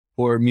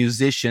for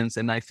musicians,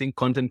 and I think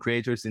content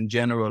creators in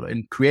general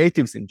and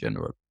creatives in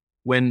general,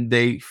 when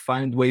they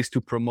find ways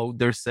to promote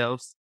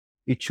themselves,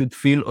 it should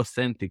feel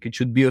authentic. It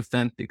should be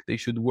authentic. They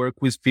should work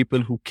with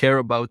people who care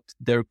about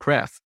their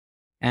craft.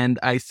 And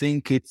I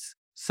think it's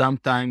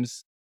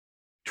sometimes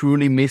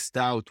truly missed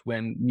out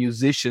when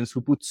musicians who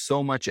put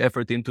so much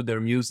effort into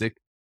their music,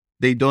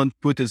 they don't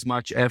put as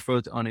much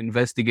effort on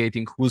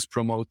investigating who's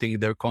promoting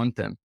their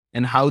content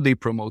and how they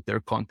promote their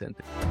content.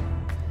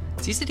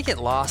 It's easy to get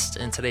lost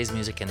in today's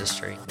music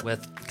industry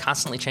with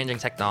constantly changing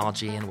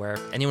technology and where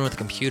anyone with a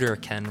computer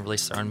can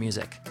release their own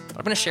music. But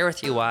I'm going to share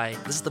with you why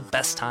this is the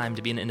best time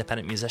to be an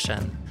independent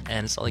musician,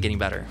 and it's only getting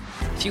better.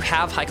 If you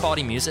have high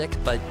quality music,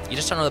 but you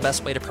just don't know the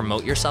best way to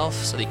promote yourself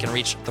so that you can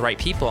reach the right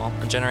people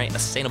and generate a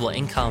sustainable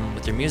income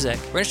with your music,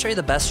 we're going to show you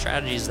the best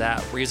strategies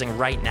that we're using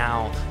right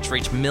now to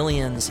reach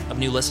millions of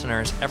new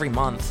listeners every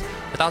month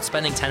without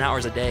spending 10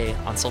 hours a day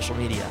on social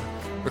media.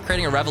 We're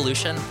creating a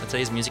revolution in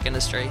today's music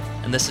industry,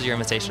 and this is your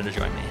invitation to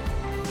join me.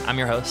 I'm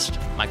your host,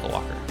 Michael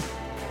Walker.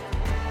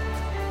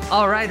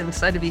 All right, I'm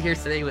excited to be here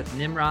today with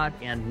Nimrod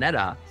and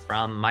Neda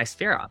from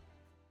MySphera.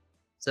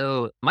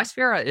 So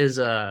MySphera is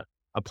a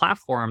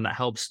platform that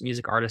helps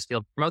music artists be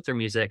able to promote their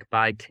music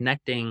by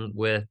connecting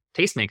with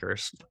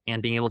tastemakers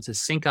and being able to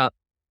sync up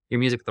your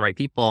music with the right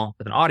people,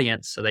 with an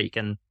audience, so that you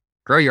can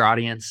grow your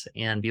audience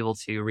and be able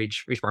to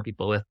reach more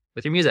people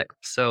with your music.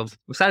 So I'm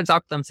excited to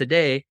talk to them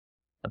today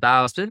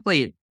about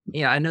specifically,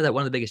 I know that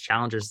one of the biggest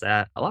challenges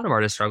that a lot of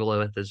artists struggle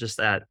with is just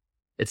that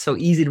it's so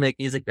easy to make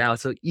music now.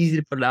 It's so easy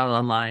to put it out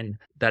online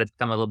that it's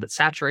become a little bit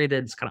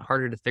saturated. It's kind of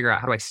harder to figure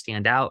out, how do I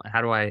stand out and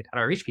how do I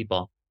reach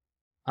people?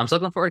 I'm so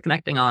looking forward to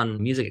connecting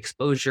on music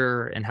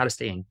exposure and how to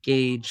stay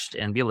engaged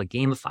and be able to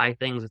gamify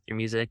things with your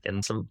music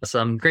and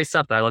some great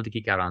stuff that I love to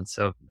geek out on.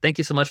 So thank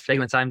you so much for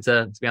taking the time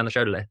to be on the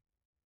show today.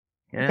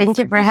 Yeah, thank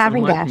you for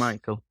having us,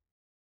 Michael.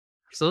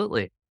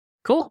 Absolutely.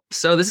 Cool.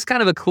 So this is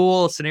kind of a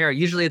cool scenario.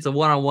 Usually it's a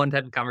one-on-one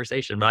type of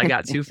conversation, but I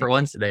got 2 for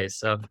 1 today.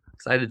 So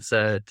excited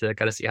to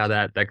kind of see how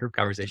that group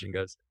conversation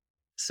goes.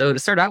 So to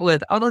start out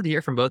with, I would love to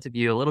hear from both of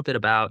you a little bit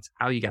about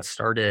how you got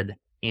started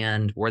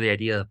and where the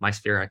idea of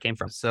MySphera came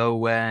from. So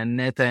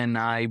Neda and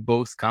I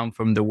both come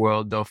from the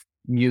world of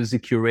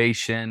music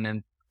curation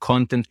and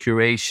content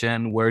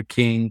curation,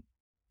 working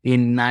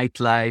in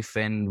nightlife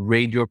and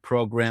radio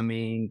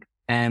programming.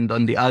 And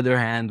on the other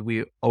hand,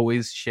 we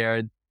always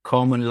shared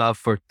common love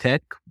for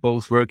tech,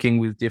 both working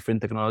with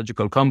different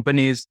technological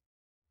companies.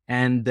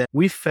 And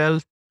we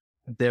felt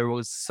there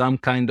was some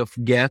kind of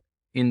gap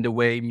in the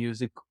way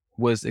music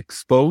was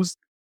exposed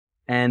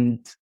and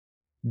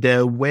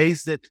the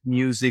ways that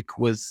music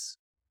was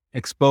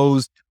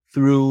exposed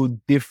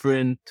through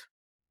different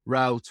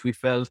routes. We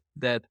felt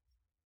that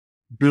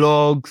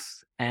blogs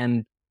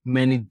and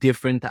many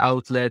different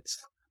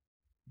outlets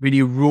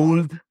really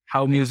ruled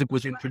how music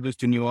was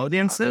introduced to new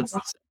audiences.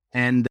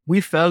 And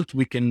we felt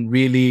we can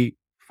really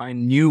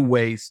find new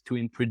ways to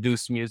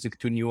introduce music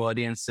to new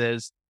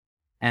audiences.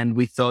 And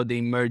we thought the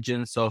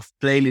emergence of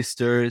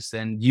playlisters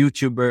and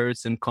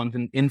YouTubers and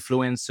content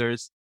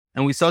influencers.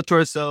 And we thought to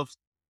ourselves,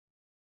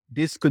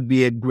 this could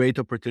be a great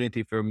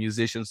opportunity for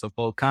musicians of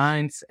all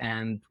kinds.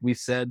 And we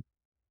said,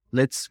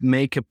 let's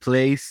make a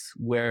place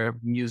where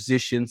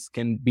musicians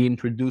can be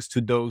introduced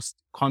to those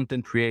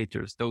content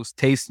creators, those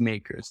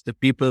tastemakers, the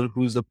people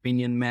whose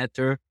opinion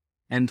matter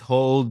and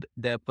hold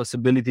the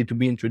possibility to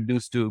be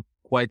introduced to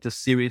quite a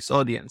serious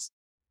audience.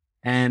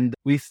 And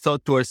we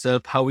thought to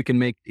ourselves how we can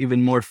make it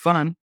even more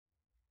fun.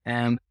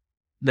 And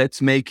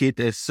let's make it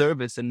a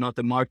service and not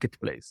a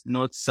marketplace,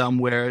 not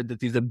somewhere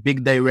that is a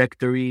big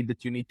directory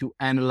that you need to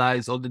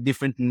analyze all the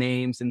different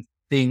names and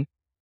things.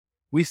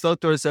 We thought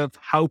to ourselves,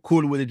 how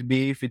cool would it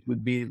be if it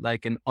would be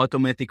like an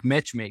automatic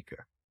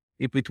matchmaker,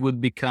 if it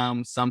would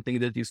become something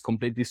that is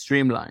completely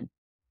streamlined.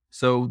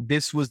 So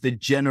this was the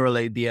general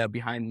idea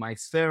behind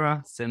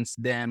MySphera. Since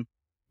then,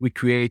 we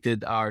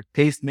created our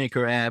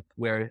Tastemaker app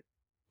where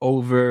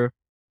over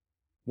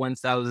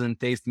 1,000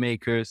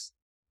 tastemakers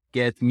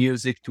get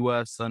music to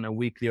us on a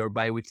weekly or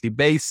bi-weekly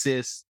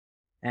basis.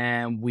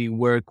 And we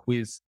work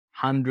with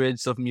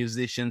hundreds of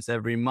musicians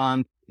every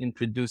month,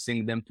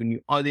 introducing them to new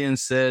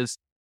audiences.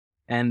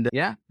 And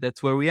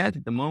that's where we're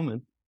at the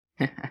moment.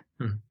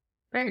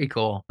 Very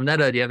cool.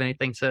 Neda, do you have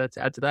anything to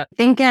add to that? I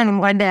think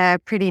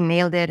what pretty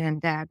nailed it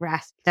and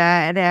grasped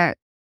the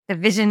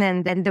vision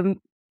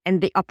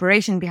and the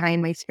operation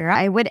behind MySphera.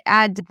 I would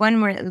add one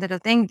more little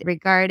thing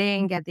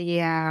regarding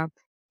the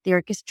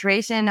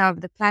orchestration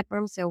of the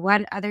platform. So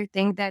one other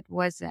thing that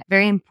was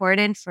very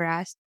important for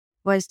us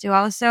was to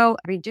also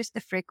reduce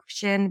the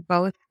friction,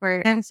 both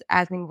for instance,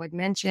 as Nimrod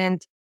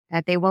mentioned,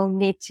 that they won't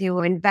need to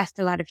invest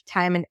a lot of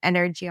time and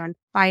energy on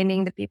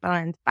finding the people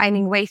and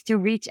finding ways to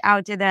reach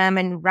out to them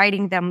and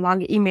writing them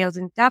long emails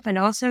and stuff. And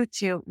also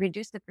to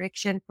reduce the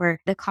friction for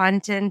the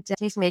content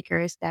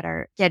tastemakers that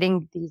are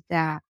getting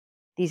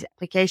these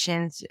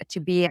applications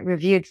to be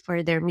reviewed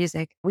for their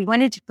music. We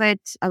wanted to put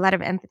a lot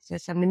of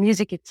emphasis on the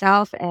music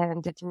itself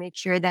and to make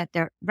sure that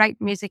the right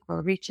music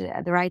will reach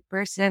the right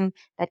person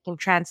that can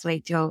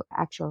translate to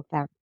actual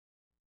sound.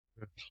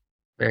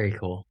 Very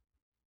cool.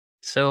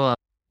 So,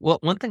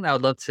 one thing that I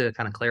would love to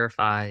kind of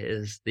clarify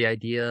is the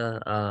idea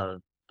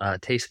of a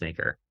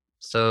tastemaker.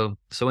 So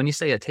when you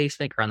say a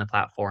tastemaker on the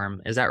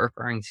platform, is that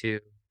referring to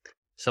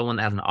someone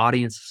that has an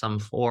audience of some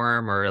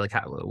form, or like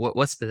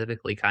what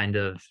specifically kind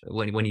of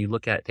when you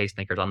look at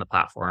tastemakers on the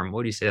platform,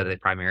 what do you say that they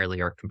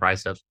primarily are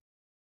comprised of?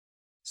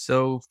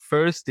 So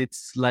first,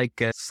 it's like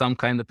some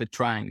kind of a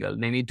triangle.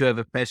 They need to have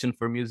a passion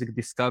for music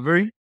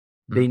discovery.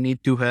 They Mhm.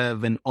 need to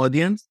have an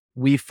audience.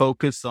 We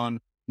focus on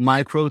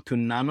micro to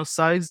nano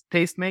sized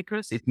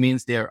tastemakers. It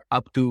means they're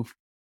up to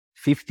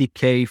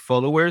 50K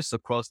followers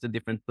across the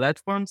different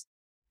platforms.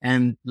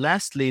 And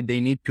lastly, they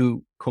need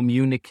to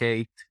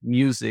communicate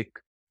music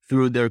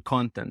through their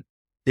content.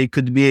 They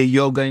could be a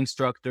yoga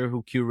instructor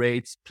who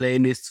curates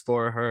playlists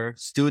for her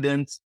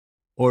students,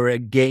 or a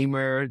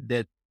gamer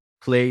that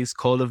plays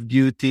Call of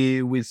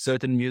Duty with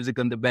certain music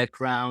on the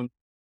background.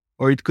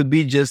 Or it could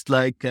be just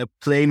like a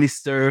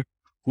playlister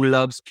who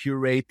loves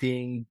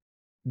curating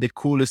the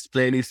coolest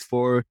playlist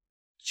for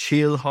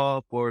chill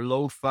hop or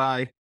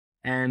lo-fi,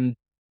 and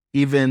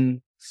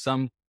even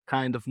some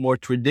kind of more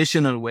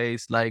traditional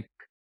ways like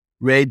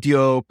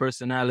radio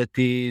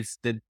personalities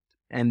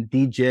and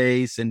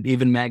DJs and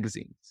even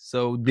magazines.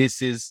 So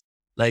this is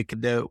like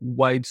the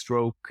wide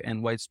stroke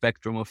and wide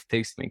spectrum of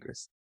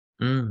tastemakers.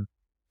 Mm,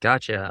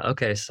 gotcha.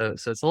 Okay, so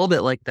it's a little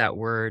bit like that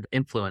word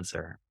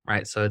influencer,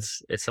 right? So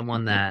it's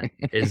someone that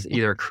is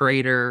either a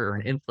creator or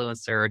an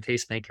influencer or a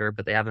tastemaker,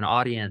 but they have an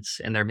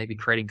audience and they're maybe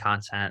creating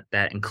content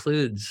that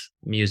includes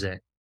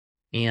music,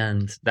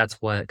 and that's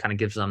what kind of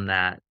gives them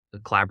that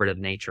collaborative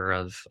nature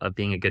of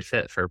being a good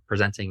fit for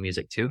presenting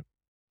music too.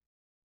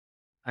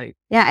 I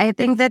Yeah, I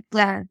think that,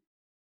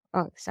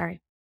 oh,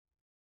 sorry.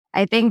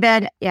 I think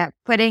that, yeah,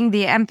 putting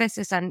the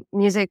emphasis on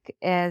music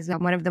is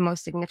one of the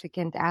most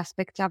significant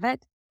aspects of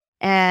it.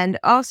 And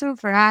also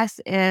for us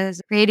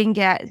is creating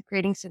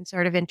some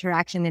sort of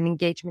interaction and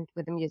engagement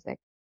with the music.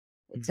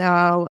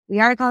 So we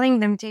are calling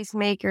them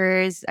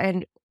tastemakers,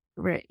 and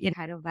we're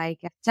kind of like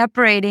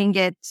separating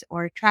it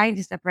or trying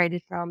to separate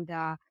it from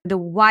the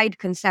wide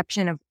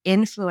conception of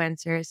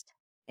influencers,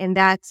 in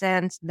that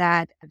sense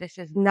that this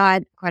is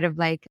not kind of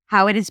like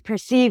how it is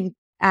perceived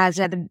as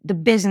the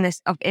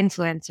business of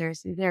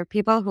influencers. There are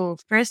people who,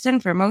 first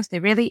and foremost, they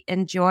really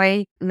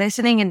enjoy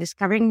listening and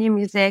discovering new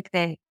music.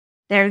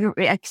 They're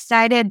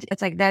excited.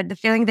 It's like the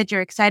feeling that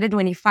you're excited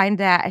when you find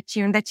a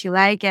tune that you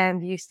like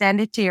and you send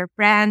it to your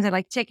friends and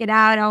like, check it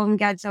out. Oh my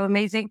God, so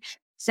amazing.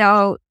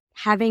 So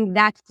having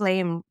that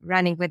flame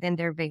running within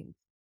their veins.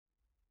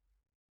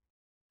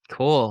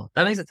 Cool.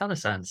 That makes a ton of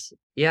sense.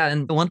 Yeah,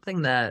 and the one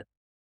thing that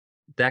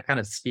kind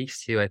of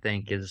speaks to, I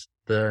think, is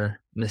the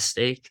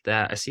mistake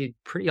that I see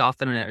pretty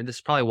often, and this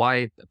is probably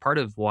why part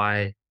of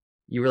why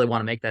you really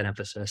want to make that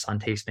emphasis on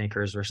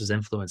tastemakers versus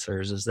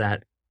influencers is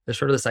that there's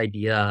sort of this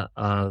idea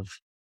of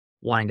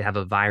wanting to have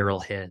a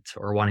viral hit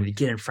or wanting to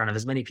get in front of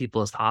as many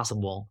people as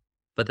possible.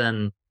 But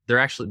then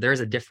there's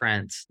a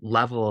different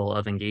level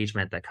of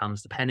engagement that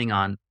comes depending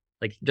on,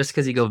 like, just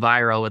because you go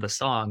viral with a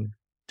song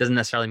doesn't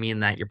necessarily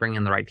mean that you're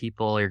bringing the right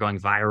people, you're going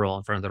viral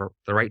in front of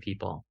the right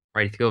people,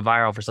 right? If you go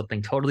viral for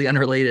something totally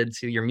unrelated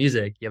to your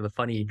music, you have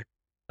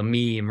a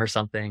meme or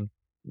something,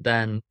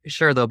 then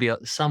sure, there'll be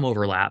some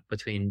overlap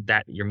between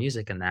that, your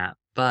music and that,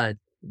 but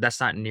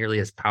that's not nearly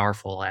as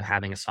powerful at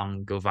having a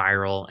song go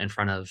viral in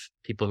front of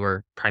people who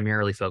are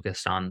primarily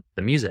focused on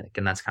the music.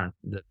 And that's kind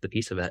of the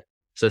piece of it.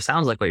 So it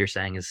sounds like what you're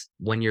saying is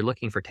when you're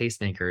looking for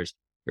tastemakers,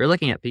 you're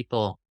looking at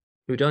people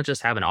who don't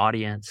just have an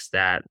audience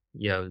that,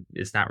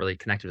 is not really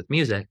connected with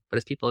music, but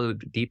it's people who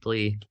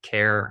deeply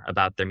care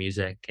about their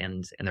music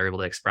and they're able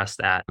to express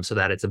that so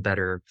that it's a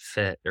better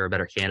fit or a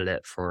better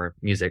candidate for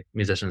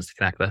musicians to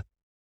connect with.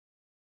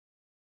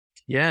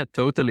 Yeah,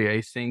 totally.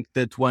 I think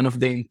that one of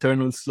the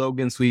internal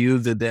slogans we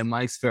use at the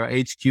MySphere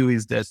HQ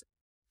is that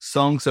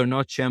songs are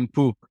not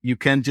shampoo. You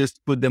can't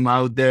just put them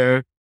out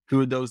there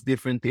through those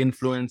different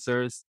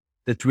influencers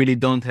that really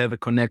don't have a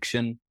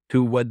connection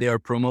to what they are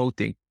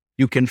promoting.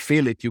 You can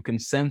feel it, you can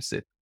sense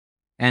it.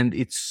 And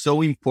it's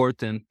so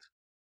important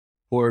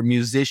for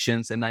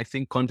musicians, and I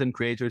think content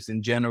creators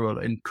in general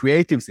and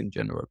creatives in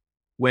general,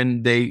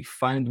 when they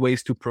find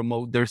ways to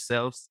promote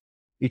themselves,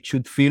 it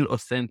should feel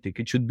authentic.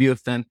 It should be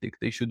authentic.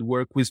 They should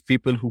work with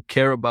people who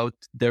care about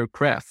their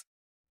craft.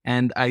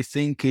 And I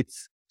think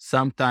it's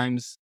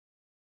sometimes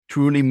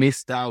truly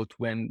missed out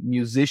when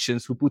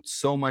musicians who put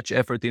so much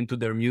effort into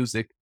their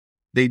music,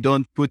 they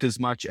don't put as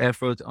much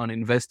effort on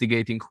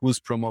investigating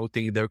who's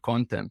promoting their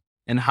content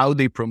and how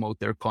they promote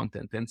their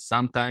content. And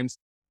sometimes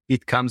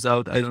it comes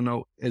out, I don't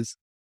know, as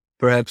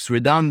perhaps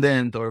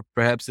redundant or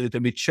perhaps a little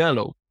bit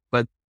shallow,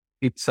 but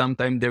it's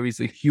sometimes there is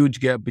a huge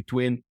gap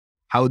between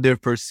how they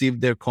perceive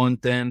their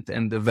content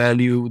and the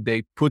value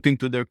they put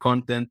into their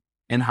content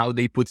and how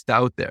they put it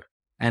out there.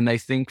 And I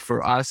think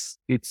for us,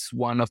 it's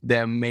one of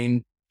the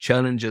main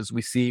challenges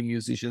we see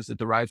musicians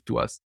that arrive to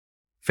us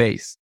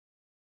face.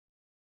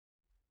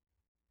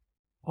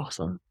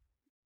 Awesome.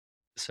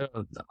 So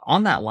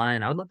on that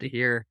line, I would love to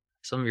hear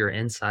some of your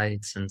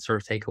insights and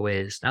sort of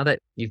takeaways. Now that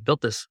you've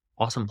built this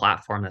awesome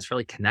platform that's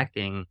really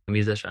connecting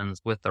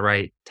musicians with the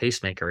right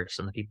tastemakers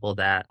and the people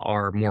that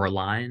are more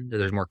aligned, or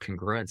there's more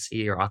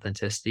congruency or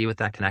authenticity with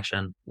that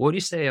connection. What would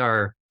you say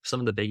are some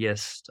of the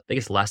biggest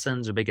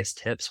lessons or biggest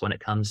tips when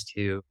it comes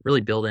to really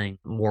building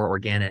more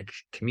organic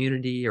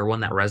community, or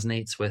one that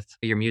resonates with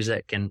your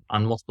music and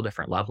on multiple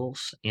different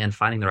levels, and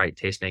finding the right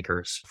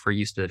tastemakers for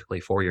you specifically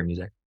for your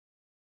music?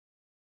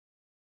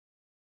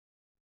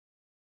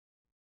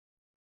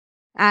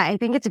 I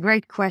think it's a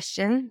great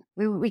question.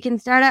 We can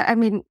start out, I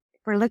mean,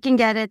 if we're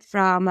looking at it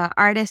from an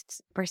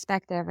artist's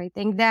perspective, I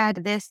think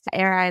that this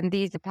era and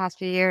the past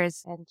few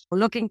years and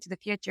looking to the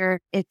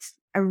future, it's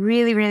a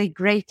really, really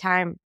great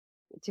time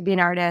to be an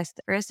artist,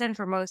 first and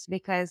foremost,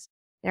 because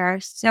there are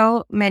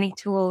so many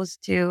tools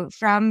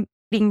from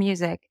being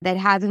music that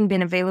hasn't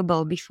been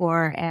available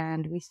before.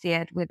 And we see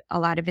it with a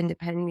lot of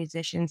independent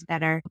musicians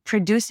that are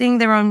producing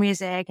their own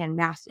music and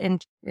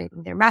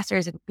integrating their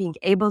masters and being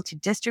able to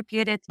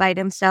distribute it by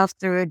themselves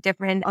through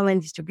different online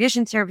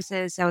distribution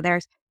services. So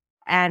there's,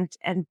 and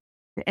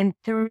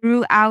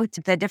throughout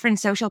the different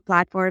social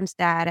platforms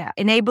that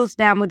enables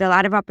them with a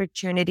lot of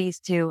opportunities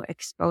to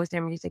expose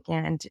their music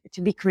and to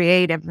be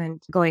creative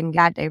and going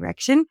that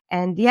direction.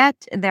 And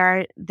yet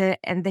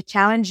the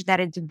challenge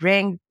that it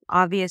brings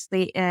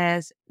obviously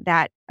is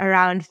that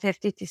around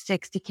 50 to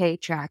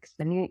 60K tracks,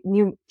 the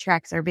new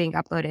tracks are being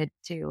uploaded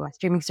to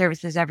streaming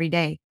services every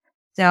day.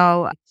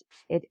 So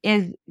it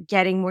is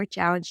getting more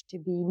challenged to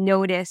be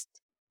noticed,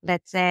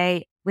 let's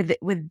say, with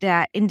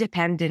the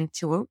independent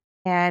tool.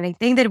 And I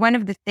think that one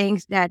of the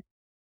things that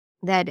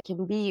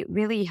can be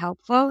really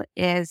helpful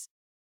is,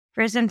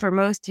 first and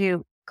foremost,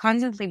 to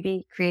constantly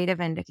be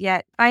creative and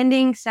yet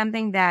finding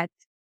something that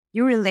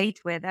you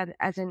relate with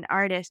as an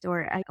artist,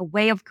 or a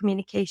way of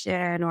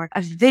communication, or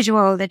a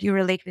visual that you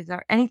relate with,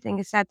 or anything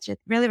as such that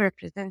really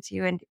represents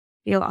you and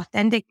feel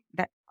authentic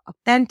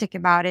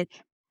about it.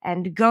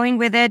 And going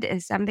with it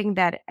is something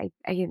that I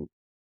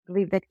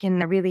believe that can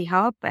really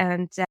help.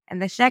 And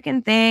the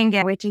second thing,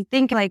 which I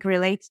think like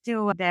relates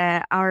to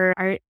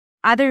our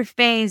other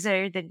phase,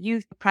 or the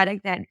youth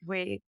product that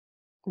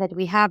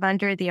we have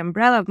under the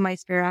umbrella of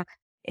MySpera,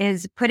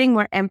 is putting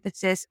more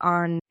emphasis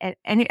on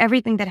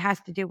everything that has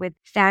to do with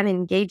fan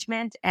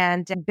engagement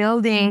and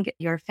building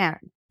your fan,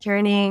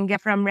 turning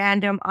from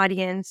random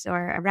audience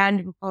or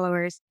random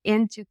followers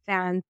into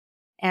fans,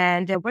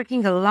 and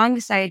working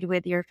alongside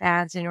with your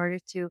fans in order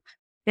to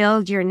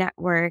build your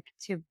network,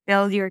 to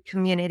build your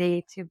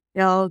community, to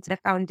build the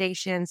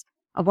foundations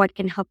of what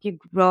can help you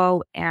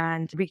grow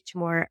and reach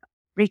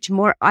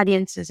more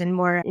audiences and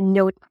more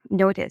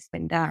notice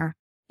in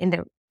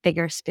the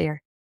bigger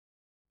sphere.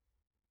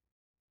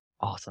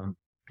 Awesome.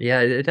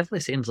 Yeah, it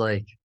definitely seems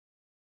like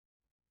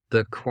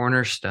the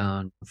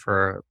cornerstone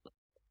for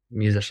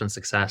musician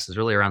success is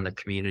really around the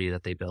community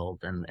that they build,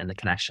 and the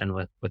connection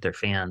with their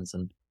fans,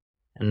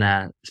 and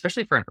that,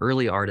 especially for an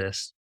early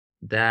artist,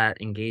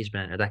 that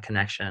engagement or that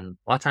connection,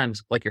 a lot of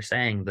times, like you're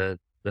saying, the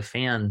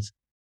fans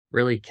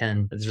really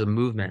there's a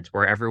movement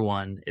where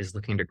everyone is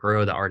looking to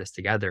grow the artist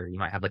together. You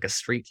might have like a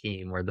street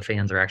team where the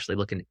fans are actually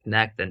looking to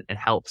connect and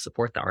help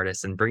support the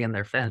artist and bring in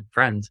their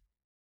friends.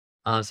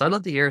 So I'd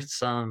love to hear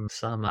some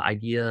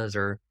ideas,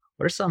 or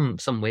what are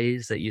some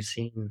ways that you've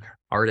seen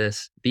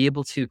artists be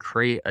able to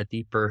create a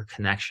deeper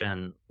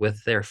connection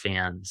with their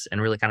fans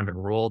and really kind of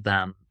enroll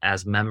them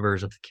as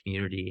members of the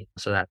community,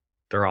 so that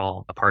they're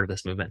all a part of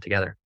this movement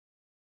together?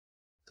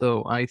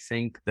 So I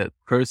think that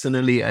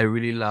personally, I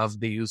really love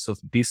the use of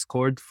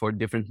Discord for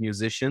different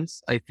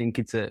musicians. I think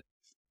it's a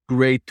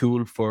great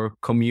tool for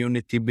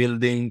community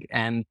building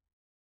and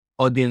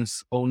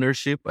audience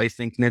ownership. I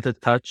think Neta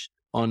touched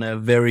on a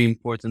very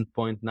important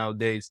point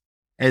nowadays.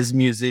 As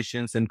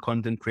musicians and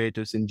content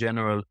creators in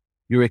general,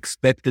 you're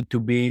expected to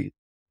be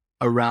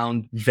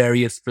around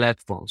various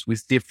platforms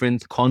with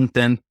different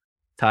content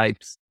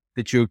types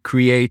that you're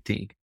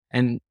creating.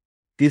 And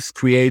this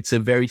creates a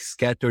very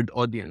scattered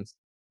audience.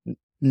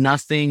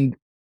 Nothing,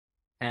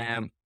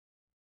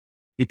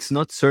 it's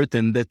not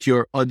certain that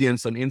your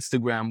audience on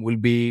Instagram will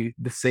be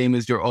the same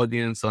as your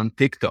audience on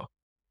TikTok.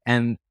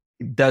 And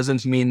it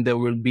doesn't mean there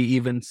will be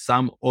even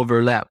some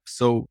overlap.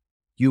 So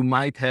you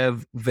might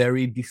have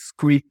very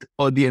discrete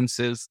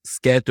audiences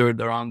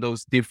scattered around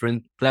those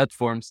different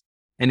platforms.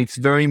 And it's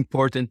very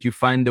important you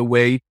find a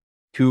way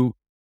to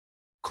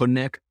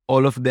connect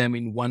all of them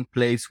in one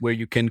place where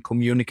you can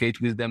communicate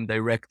with them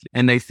directly.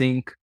 And I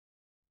think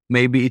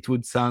maybe it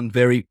would sound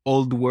very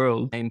old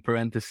world in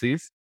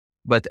parentheses,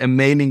 but a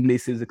mailing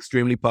list is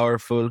extremely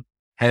powerful.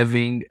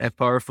 Having a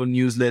powerful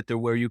newsletter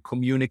where you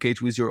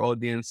communicate with your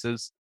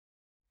audiences,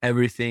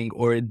 everything,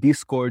 or a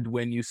Discord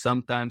when you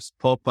sometimes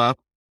pop up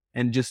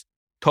and just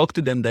talk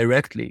to them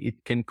directly. It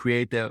can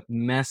create a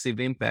massive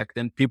impact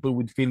and people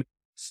would feel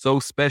so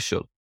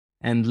special.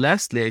 And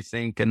lastly, I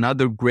think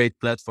another great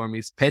platform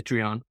is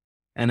Patreon.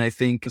 And I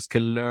think you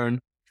can learn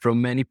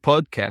from many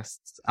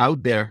podcasts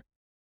out there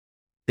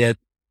that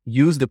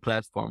use the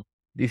platform.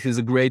 This is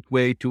a great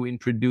way to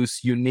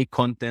introduce unique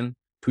content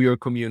to your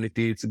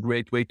community. It's a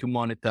great way to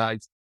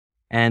monetize.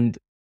 And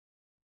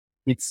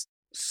it's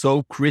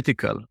so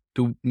critical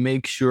to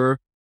make sure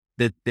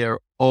that they're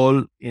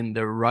all in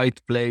the right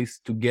place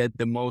to get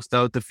the most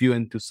out of you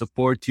and to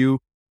support you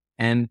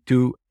and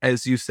to,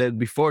 as you said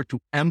before, to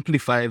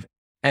amplify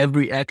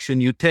every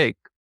action you take.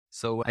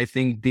 So I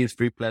think these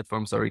free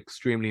platforms are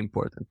extremely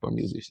important for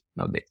musicians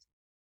nowadays.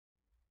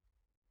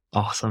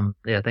 Awesome.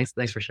 Yeah.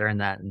 Thanks for sharing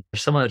that. And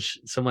there's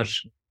so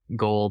much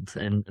gold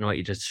in what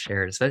you just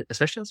shared,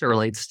 especially as it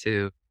relates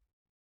to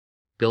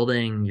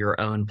building your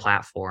own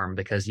platform,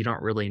 because you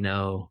don't really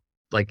know,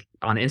 like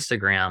on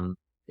Instagram,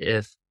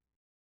 if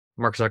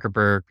Mark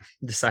Zuckerberg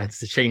decides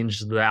to change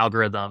the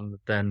algorithm,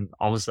 then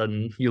all of a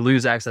sudden you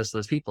lose access to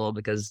those people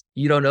because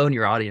you don't own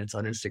your audience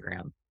on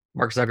Instagram.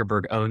 Mark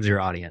Zuckerberg owns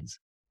your audience,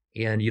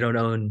 and you don't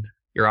own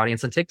your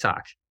audience on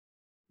TikTok.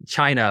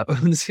 China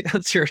owns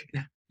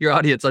your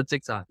audience on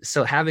TikTok.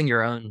 So having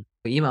your own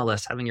email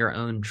list, having your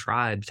own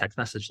tribe text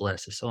message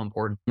list is so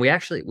important. We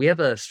have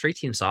a Street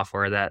Team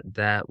software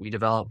that we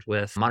developed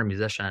with Modern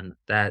Musician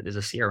that is a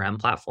CRM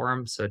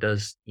platform. So it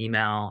does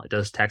email, it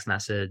does text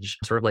message,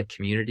 sort of like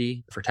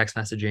Community for text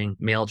messaging,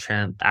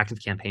 MailChimp,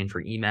 ActiveCampaign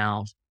for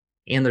email.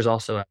 And there's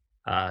also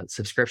a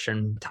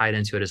subscription tied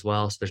into it as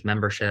well. So there's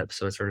membership.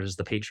 So it sort of is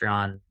the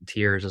Patreon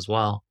tiers as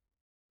well.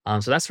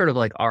 So that's sort of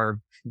like our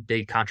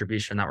big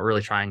contribution that we're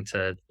really trying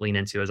to lean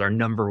into as our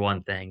number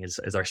one thing is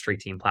our Street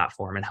Team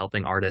platform, and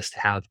helping artists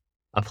have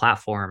a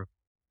platform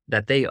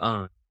that they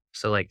own.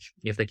 So like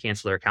if they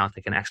cancel their account,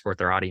 they can export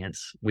their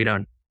audience. We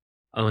don't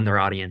own their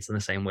audience in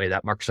the same way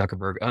that Mark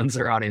Zuckerberg owns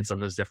their audience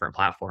on those different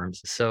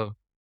platforms. So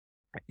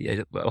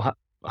yeah,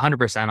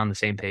 100% on the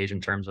same page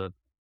in terms of,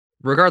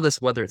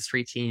 regardless whether it's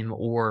Street Team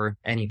or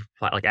any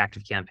like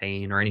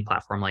ActiveCampaign or any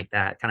platform like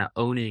that, kind of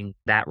owning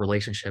that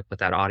relationship with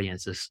that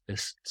audience is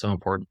so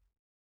important.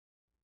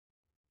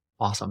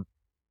 Awesome.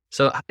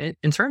 So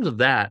in terms of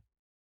that,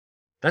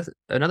 that's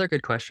another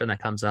good question that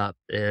comes up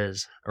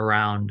is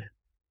around,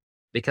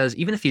 because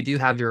even if you do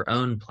have your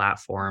own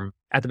platform,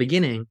 at the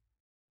beginning,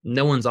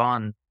 no one's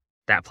on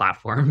that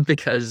platform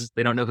because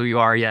they don't know who you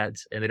are yet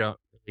and they don't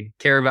really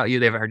care about you.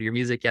 They haven't heard your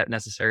music yet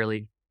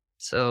necessarily.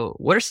 So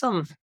what are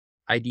some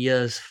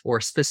ideas for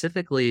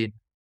specifically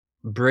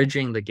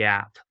bridging the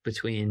gap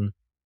between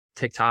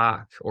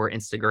TikTok or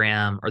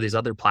Instagram or these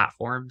other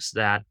platforms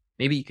that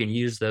maybe you can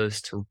use those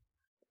to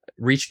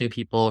reach new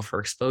people for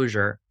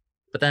exposure,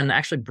 but then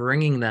actually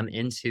bringing them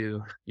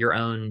into your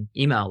own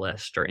email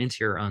list or into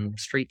your own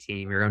Street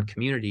Team, your own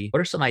community? What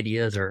are some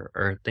ideas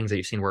or things that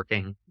you've seen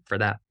working for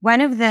that?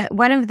 One of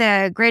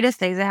the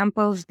greatest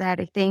examples that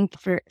I think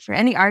for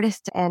any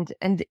artist and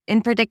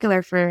in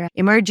particular for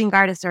emerging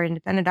artists or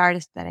independent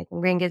artists that I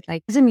can bring is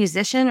like as a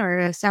musician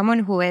or someone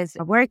who is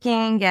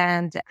working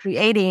and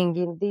creating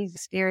in these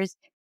spheres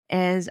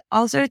is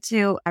also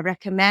to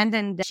recommend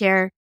and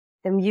share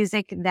the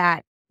music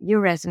that you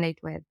resonate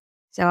with.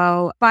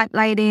 So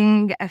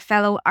spotlighting a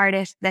fellow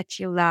artist that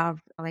you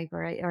love, like,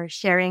 or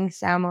sharing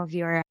some of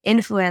your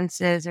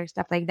influences or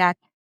stuff like that.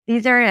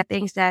 These are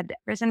things that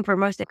first and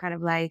foremost, they kind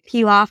of like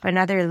peel off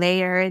another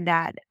layer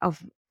that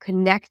of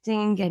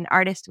connecting an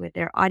artist with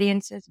their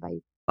audiences by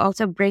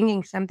also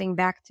bringing something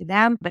back to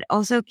them, but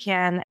also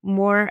can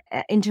more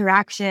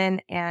interaction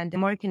and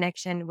more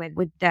connection with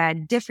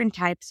the different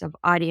types of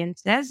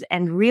audiences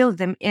and reel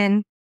them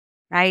in,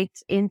 right,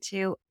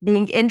 into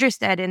being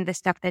interested in the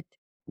stuff that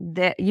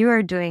you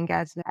are doing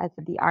as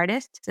the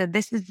artist. So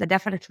this is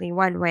definitely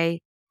one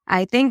way.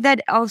 I think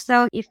that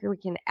also if we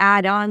can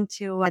add on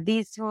to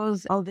these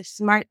tools, all the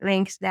smart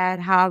links that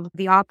have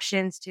the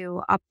options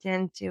to opt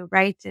in to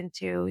write and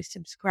to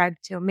subscribe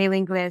to a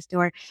mailing list,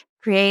 or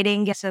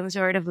creating some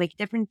sort of like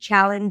different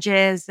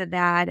challenges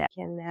that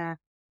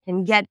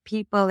can get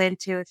people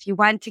into, if you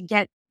want to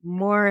get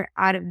more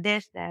out of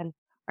this, then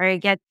or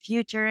get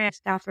future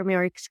stuff from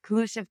your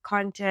exclusive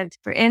content.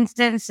 For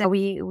instance,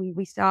 we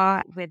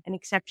saw with an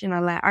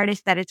exceptional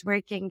artist that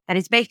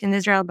is based in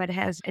Israel, but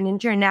has an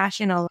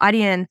international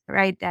audience,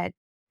 right?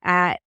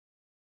 That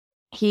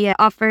he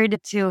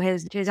offered to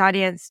his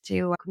audience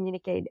to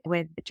communicate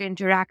with, to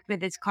interact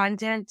with his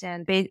content,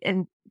 and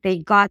they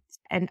got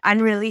an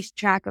unreleased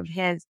track of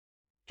his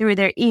through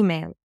their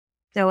email.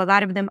 So a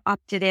lot of them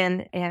opted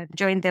in and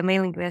joined the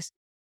mailing list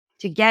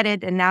to get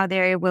it, and now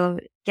they will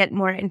get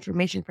more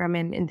information from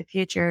him in the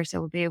future.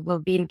 So they will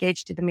be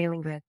engaged to the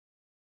mailing list.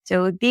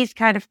 So these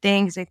kind of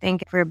things, I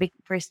think,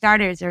 for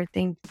starters, are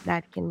things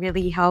that can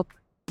really help,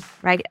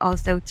 right?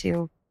 Also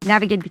to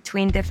navigate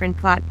between different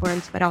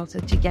platforms, but also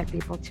to get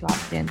people to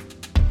opt in.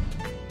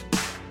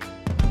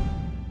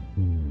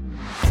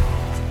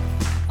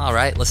 All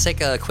right, let's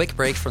take a quick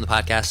break from the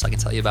podcast so I can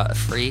tell you about a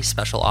free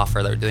special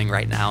offer that we're doing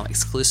right now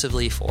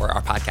exclusively for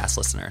our podcast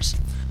listeners.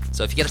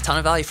 So if you get a ton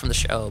of value from the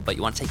show, but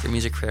you want to take your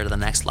music career to the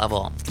next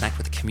level, connect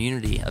with a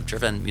community of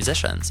driven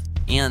musicians,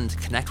 and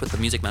connect with the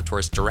music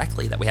mentors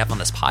directly that we have on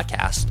this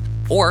podcast,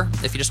 or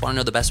if you just want to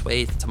know the best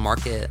way to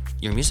market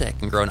your music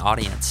and grow an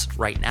audience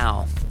right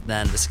now,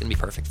 then this is going to be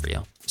perfect for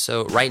you.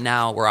 So right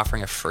now, we're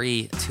offering a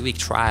free 2-week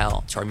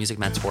trial to our Music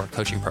Mentor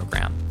coaching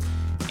program.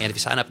 And if you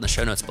sign up in the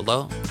show notes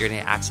below, you're going to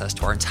get access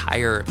to our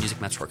entire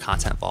Music Mentor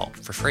content vault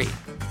for free.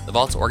 The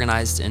vault's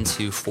organized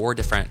into 4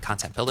 different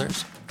content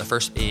pillars. The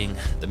first being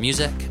the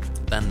music,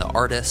 then the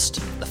artist,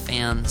 the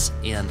fans,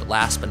 and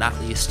last but not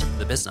least,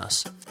 the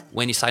business.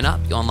 When you sign up,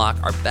 you'll unlock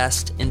our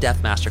best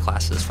in-depth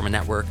masterclasses from a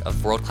network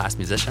of world-class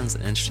musicians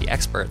and industry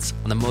experts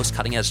on the most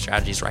cutting-edge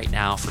strategies right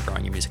now for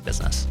growing your music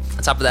business.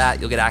 On top of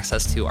that, you'll get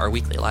access to our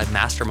weekly live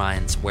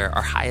masterminds where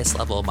our highest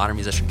level modern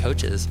musician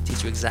coaches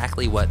teach you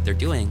exactly what they're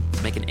doing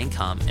to make an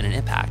income and an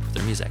impact with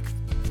their music.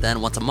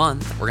 Then once a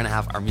month, we're going to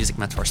have our Music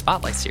Mentor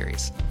Spotlight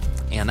series.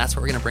 And that's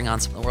where we're going to bring on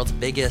some of the world's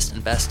biggest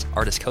and best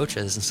artist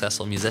coaches and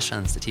successful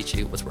musicians to teach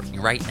you what's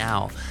working right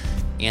now.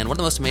 And one of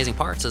the most amazing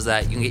parts is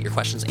that you can get your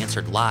questions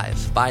answered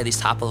live by these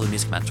top-level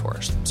music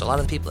mentors. So a lot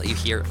of the people that you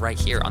hear right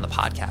here on the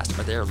podcast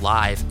are there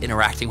live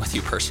interacting with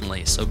you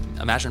personally. So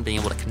imagine being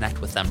able to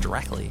connect with them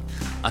directly.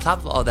 On top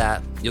of all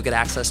that, you'll get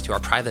access to our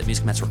private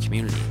Music Mentor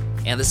community.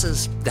 And this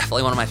is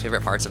definitely one of my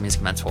favorite parts of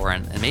Music Mentor,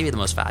 and maybe the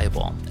most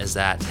valuable, is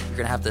that you're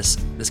going to have this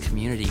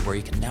community where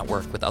you can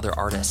network with other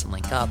artists and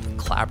link up,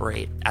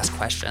 collaborate, ask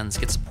questions,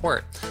 get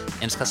support,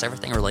 and discuss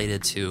everything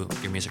related to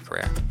your music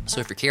career. So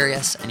if you're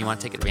curious and you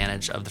want to take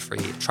advantage of the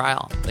free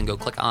trial, then go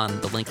click on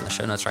the link in the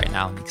show notes right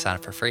now and you can sign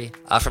up for free.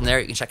 From there,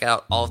 you can check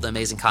out all of the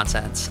amazing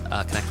content,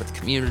 connect with the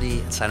community,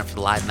 and sign up for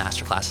the live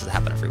masterclasses that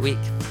happen every week.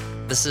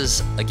 This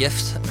is a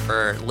gift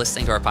for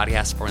listening to our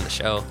podcast, supporting the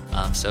show.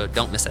 So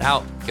don't miss it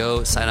out.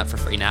 Go sign up for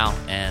free now,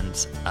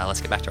 and let's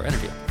get back to our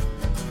interview.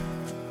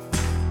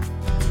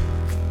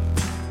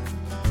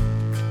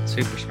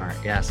 Super smart.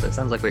 Yeah. So it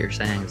sounds like what you're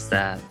saying is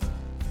that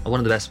one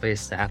of the best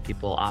ways to have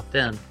people opt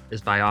in is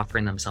by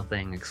offering them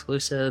something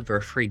exclusive or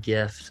a free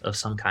gift of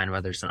some kind,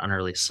 whether it's an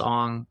unreleased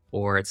song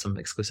or it's some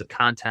exclusive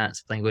content,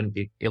 something you wouldn't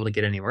be able to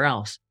get anywhere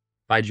else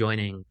by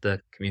joining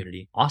the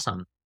community.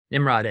 Awesome.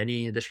 Nimrod,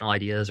 any additional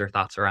ideas or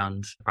thoughts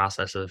around the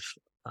process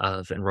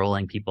of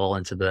enrolling people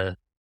into the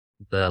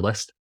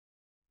list?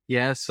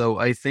 Yeah, so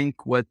I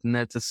think what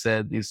Neta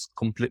said is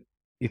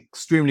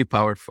extremely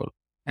powerful.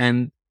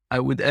 And I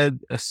would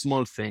add a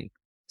small thing.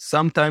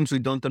 Sometimes we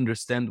don't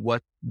understand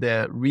what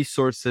the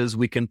resources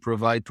we can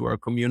provide to our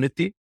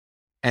community.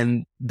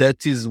 And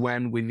that is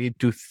when we need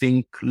to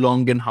think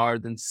long and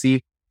hard and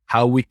see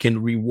how we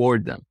can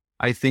reward them.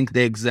 I think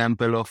the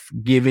example of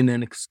giving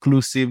an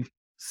exclusive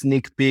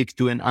sneak peek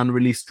to an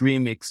unreleased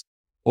remix,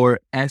 or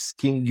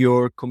asking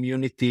your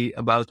community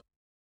about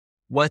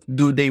what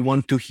do they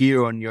want to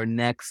hear on your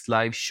next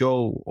live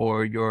show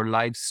or your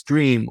live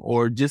stream,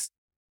 or just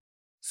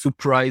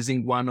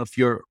surprising one of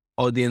your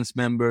audience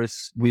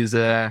members with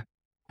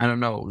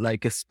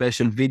like a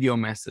special video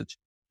message.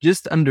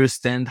 Just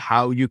understand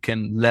how you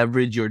can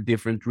leverage your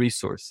different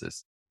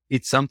resources.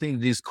 It's something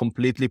that is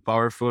completely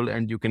powerful,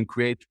 and you can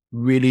create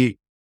really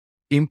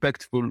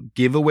impactful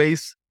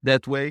giveaways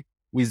that way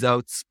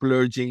without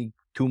splurging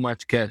too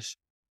much cash.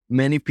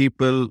 Many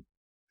people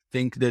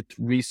think that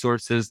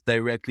resources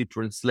directly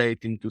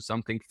translate into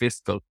something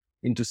fiscal,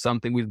 into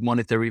something with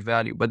monetary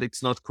value, but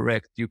it's not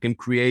correct. You can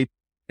create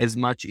as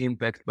much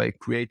impact by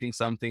creating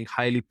something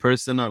highly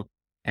personal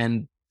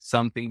and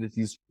something that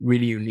is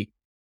really unique.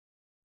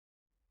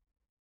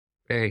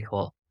 Very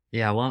cool.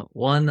 Yeah,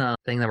 one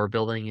thing that we're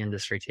building in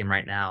Industry Team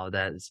right now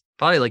that is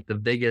probably like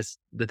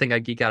the thing I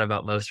geek out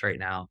about most right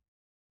now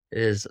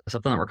is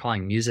something that we're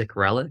calling music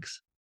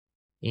relics.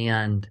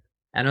 And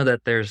I know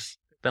that there's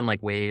been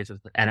like waves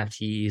of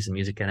NFTs and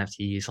music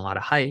NFTs, a lot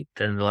of hype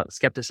and a lot of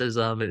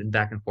skepticism and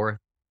back and forth.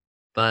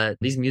 But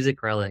these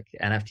music relic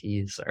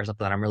NFTs are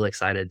something that I'm really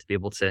excited to be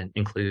able to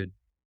include,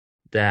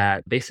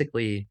 that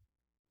basically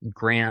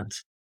grant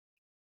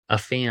a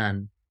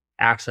fan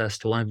access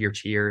to one of your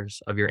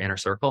tiers of your inner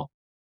circle.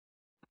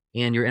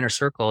 And your inner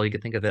circle, you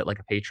could think of it like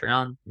a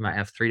Patreon. You might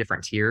have 3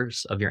 different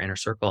tiers of your inner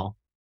circle.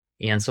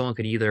 And someone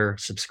could either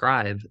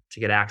subscribe to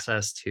get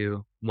access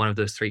to one of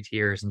those 3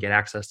 tiers and get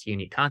access to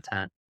unique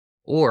content,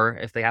 or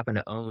if they happen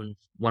to own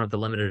one of the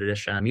limited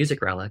edition music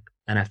relic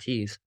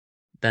NFTs,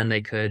 then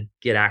they could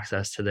get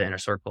access to the inner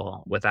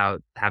circle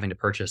without having to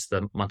purchase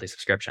the monthly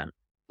subscription,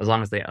 as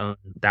long as they own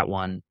that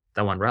one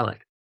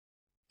relic.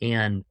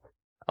 And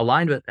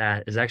aligned with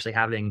that is actually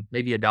having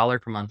maybe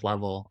 $1 per month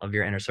level of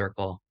your inner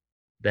circle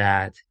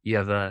that you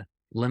have a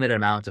limited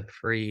amount of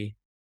free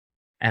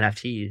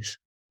NFTs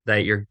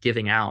that you're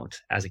giving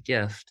out as a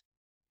gift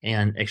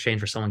in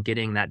exchange for someone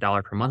getting that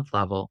 $1 per month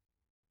level.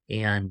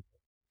 And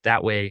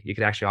that way you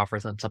could actually offer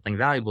them something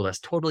valuable that's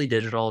totally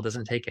digital,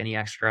 doesn't take any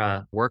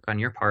extra work on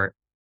your part,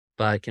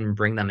 but can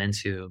bring them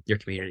into your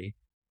community.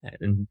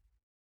 And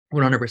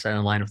 100%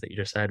 in line with what you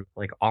just said,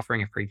 like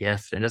offering a free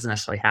gift. It doesn't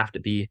necessarily have to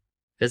be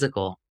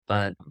physical,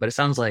 but it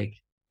sounds like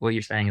what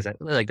you're saying is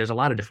that like there's a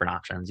lot of different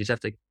options. You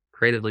just have to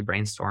creatively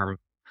brainstorm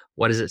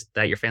what is it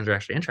that your fans are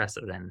actually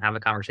interested in, have a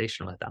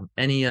conversation with them.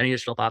 Any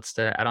additional thoughts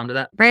to add on to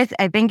that? Bryce,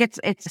 I think it's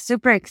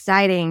super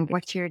exciting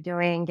what you're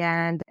doing,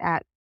 and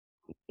I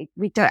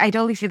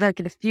totally see like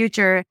the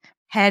future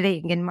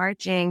heading and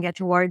marching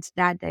towards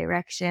that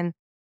direction.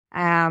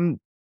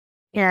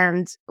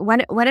 And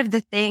one of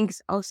the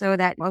things also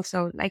that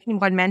also, like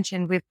Nimrod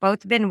mentioned, we've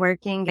both been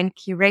working in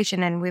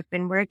curation and we've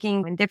been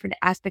working in different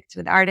aspects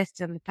with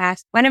artists in the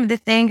past. One of the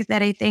things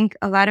that I think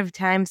a lot of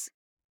times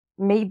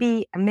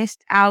maybe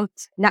missed out,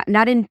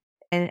 not in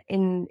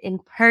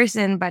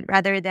person, but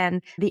rather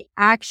than the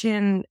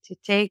action to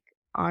take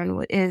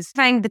on is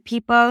find the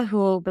people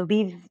who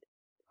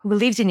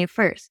believes in you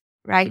first,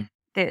 right?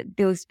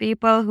 Those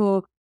people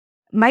who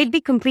might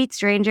be complete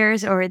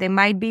strangers or they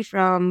might be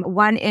from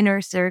one inner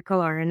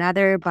circle or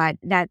another, but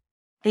that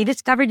they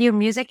discovered your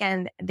music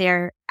and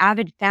they're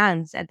avid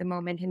fans at the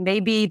moment. And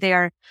maybe they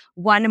are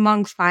one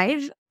among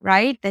five,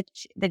 right? That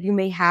you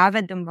may have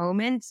at the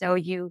moment. So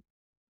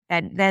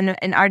that then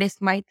an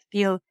artist might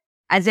feel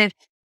as if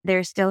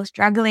they're still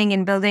struggling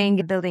in building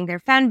their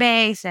fan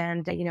base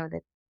and,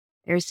 that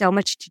there's so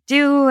much to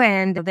do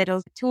and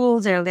little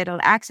tools or little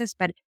access,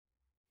 but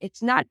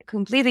it's not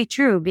completely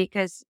true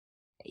because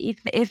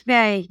if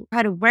I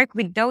how to work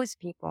with those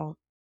people,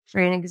 for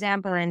an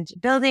example, and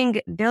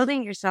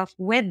building yourself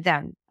with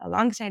them,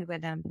 alongside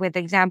with them, with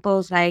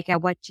examples like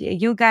what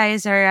you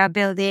guys are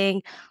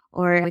building,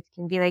 or it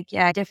can be like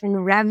different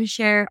rev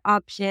share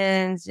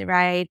options,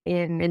 right?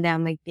 In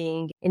them like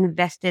being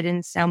invested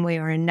in some way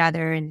or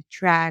another in the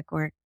track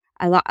or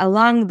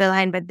along the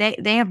line, but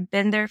they have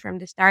been there from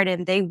the start,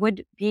 and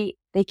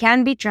they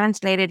can be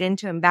translated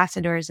into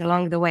ambassadors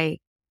along the way.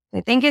 I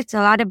think it's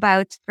a lot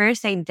about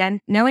first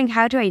knowing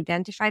how to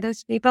identify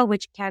those people,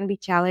 which can be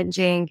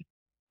challenging,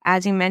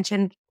 as you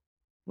mentioned,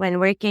 when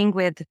working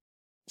with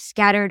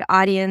scattered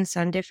audience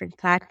on different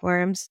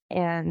platforms.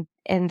 And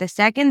the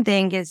second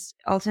thing is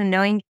also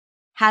knowing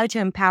how to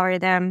empower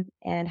them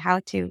and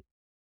how to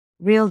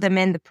reel them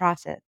in the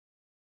process.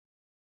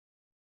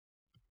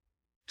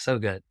 So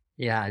good.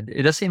 Yeah,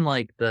 it does seem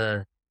like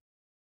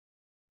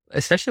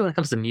especially when it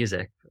comes to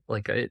music,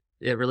 like it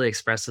really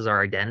expresses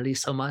our identity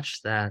so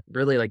much that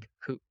really like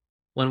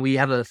when we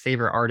have a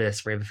favorite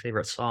artist, we have a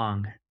favorite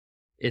song,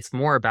 it's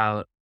more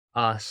about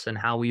us and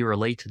how we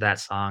relate to that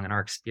song and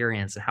our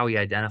experience and how we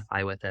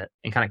identify with it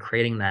and kind of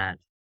creating that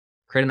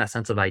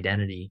sense of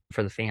identity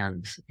for the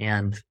fans.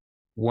 And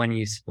when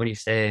you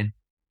say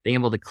being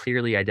able to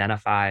clearly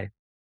identify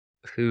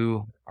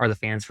who are the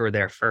fans who are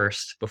there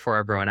first before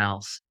everyone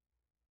else,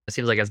 it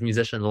seems like as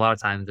musicians, a lot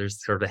of times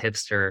there's sort of a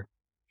hipster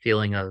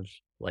feeling of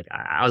like,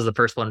 I was the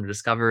first one to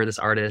discover this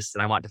artist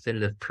and I want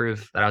definitive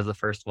proof that I was the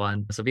first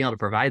one. So being able to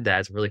provide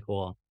that is a really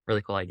cool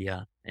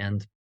idea.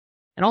 And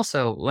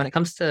also when it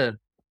comes to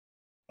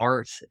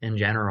art in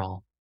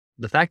general,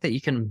 the fact that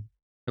you can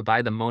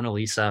buy the Mona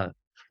Lisa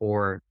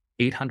for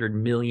 $800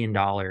 million,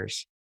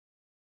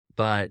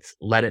 but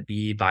Let It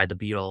Be by the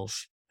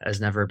Beatles has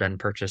never been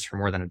purchased for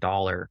more than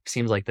 $1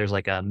 seems like there's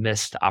like a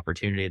missed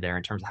opportunity there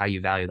in terms of how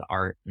you value the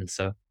art. And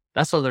so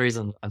that's one of the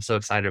reasons I'm so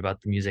excited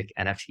about the music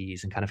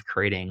NFTs and kind of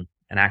creating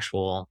an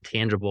actual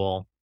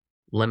tangible,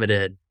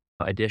 limited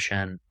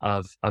edition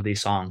of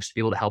these songs to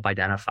be able to help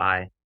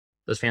identify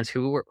those fans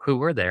who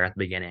were there at the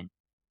beginning,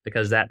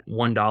 because that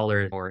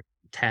 $1 or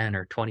 $10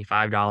 or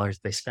 $25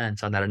 they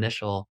spent on that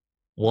initial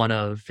one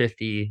of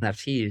 50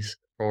 NFTs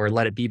for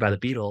Let It Be by the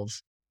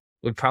Beatles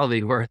would probably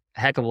be worth a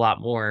heck of a lot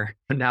more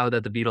now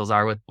that the Beatles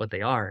are what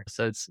they are.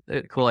 So it's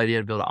a cool idea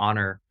to be able to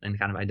honor and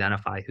kind of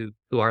identify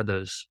who are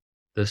those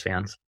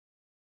fans.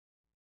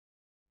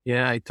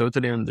 Yeah, I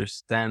totally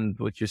understand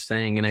what you're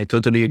saying, and I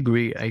totally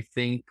agree. I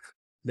think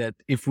that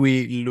if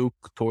we look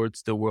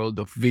towards the world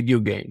of video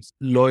games,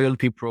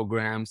 loyalty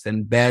programs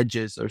and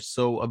badges are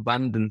so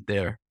abundant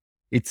there.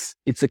 It's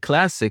a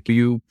classic.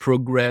 You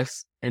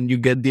progress and you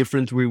get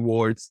different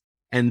rewards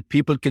and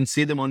people can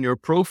see them on your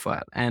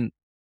profile. And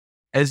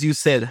as you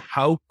said,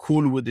 how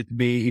cool would it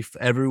be if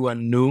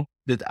everyone knew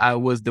that I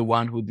was the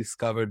one who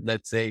discovered,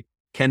 let's say,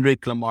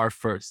 Kendrick Lamar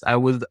first. I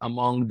was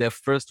among the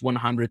first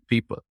 100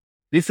 people.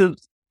 This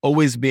has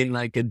always been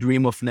like a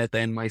dream of Neta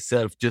and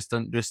myself, just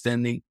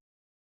understanding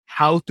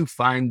how to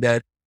find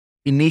that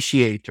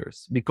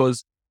initiators,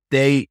 because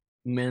they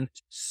meant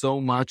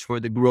so much for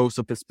the growth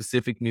of a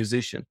specific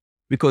musician.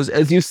 Because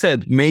as you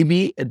said,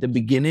 maybe at the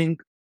beginning,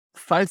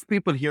 5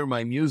 people hear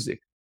my music.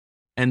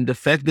 And the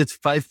fact that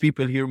 5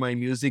 people hear my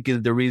music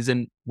is the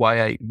reason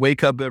why I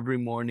wake up every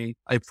morning,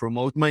 I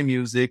promote my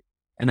music,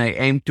 and I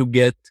aim to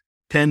get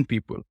 10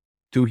 people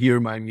to hear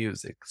my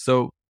music.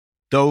 So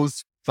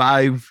those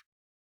 5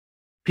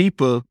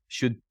 people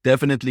should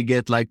definitely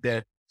get like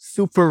the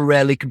super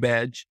relic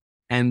badge.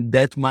 And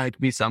that might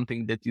be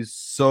something that is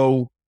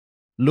so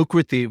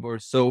lucrative or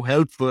so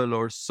helpful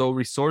or so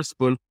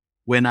resourceful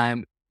when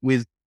I'm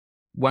with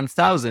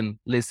 1,000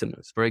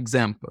 listeners, for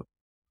example.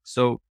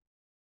 So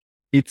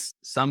it's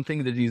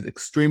something that is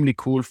extremely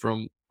cool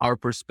from our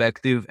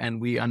perspective,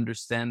 and we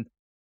understand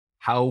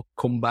how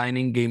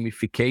combining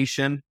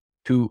gamification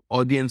to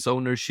audience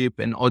ownership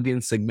and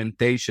audience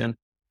segmentation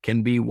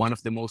can be one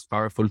of the most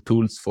powerful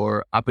tools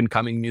for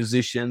up-and-coming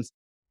musicians.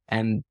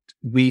 And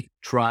we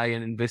try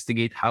and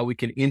investigate how we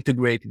can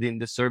integrate it in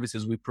the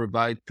services we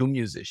provide to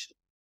musicians.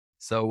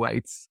 So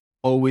it's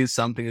always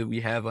something that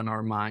we have on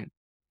our mind.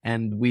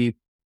 And we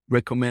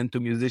recommend to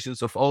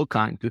musicians of all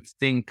kinds to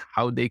think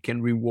how they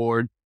can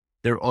reward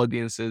their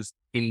audiences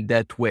in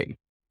that way.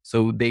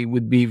 So they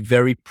would be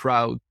very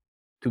proud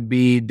to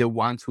be the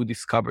ones who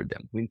discovered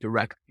them, who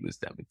interact with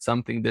them. It's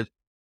something that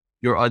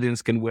your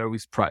audience can wear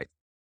with pride.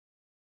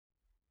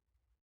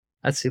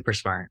 That's super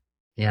smart.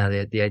 Yeah,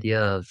 the idea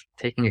of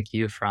taking a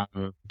cue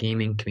from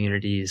gaming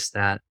communities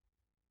that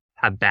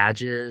have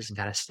badges and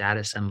kind of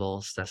status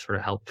symbols that sort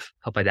of help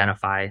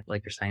identify,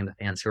 like you're saying, the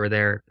fans who are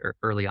there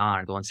early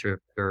on, the ones who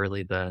are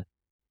really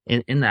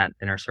in that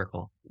inner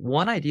circle.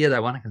 One idea that I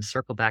want to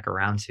circle back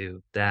around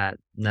to that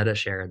Neda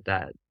shared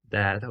that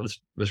I thought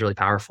was really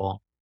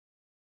powerful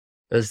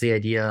was the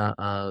idea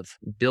of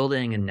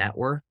building a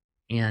network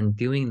and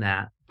doing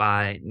that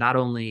by not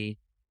only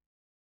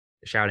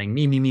shouting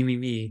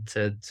me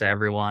to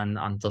everyone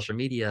on social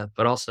media,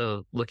 but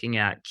also looking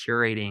at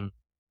curating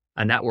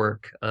a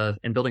network of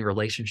and building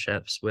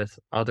relationships with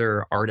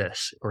other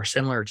artists or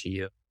similar to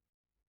you,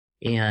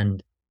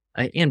 and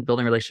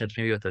building relationships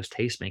maybe with those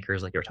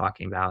tastemakers like you're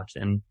talking about,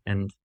 and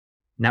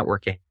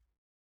networking.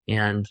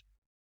 And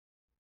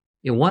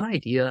one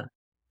idea,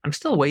 I'm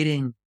still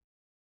waiting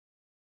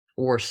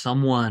for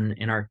someone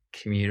in our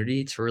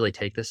community to really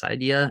take this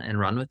idea and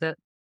run with it.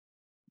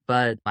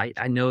 But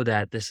I know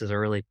that this is a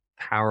really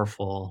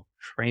powerful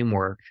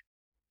framework,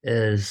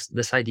 is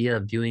this idea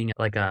of doing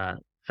like a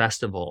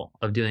festival,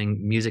 of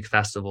doing music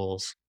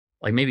festivals,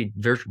 like maybe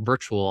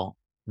virtual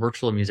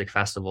music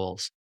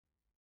festivals.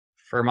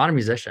 For a Modern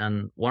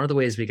Musician, one of the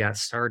ways we got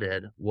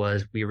started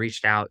was we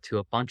reached out to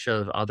a bunch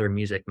of other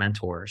music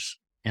mentors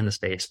in the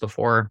space.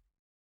 Before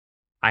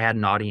I had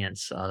an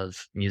audience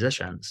of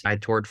musicians, I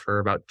toured for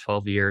about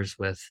 12 years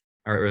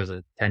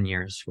 10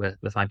 years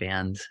with my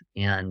band,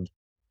 and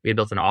we had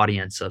built an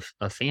audience of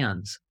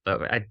fans,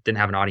 but I didn't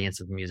have an audience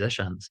of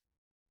musicians.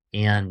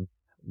 And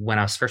when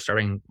I was first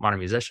starting Modern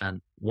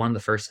Musician, one of the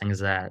first things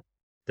that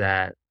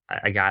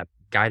I got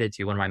guided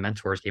to, one of my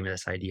mentors gave me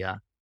this idea,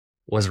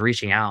 was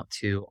reaching out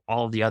to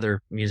all of the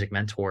other music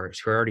mentors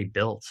who already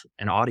built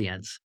an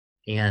audience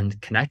and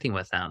connecting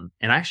with them.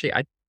 And actually,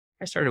 I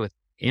started with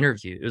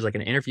interview. It was like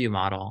an interview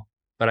model,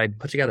 but I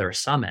put together a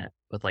summit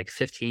with like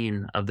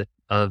 15 of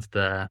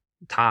the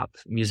top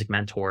music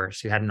mentors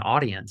who had an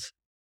audience,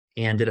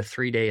 and did a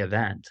 3-day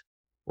event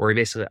where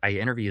I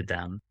interviewed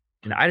them,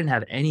 and I didn't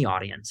have any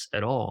audience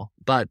at all,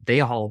 but they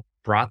all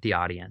brought the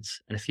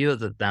audience, and a few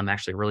of them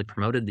actually really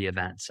promoted the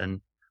events and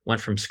went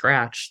from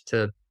scratch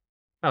to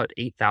about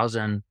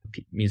 8,000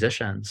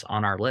 musicians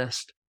on our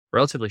list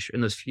relatively in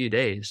those few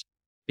days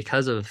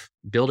because of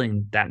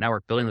building that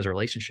network, building those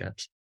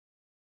relationships.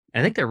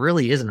 And I think there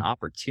really is an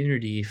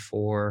opportunity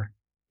for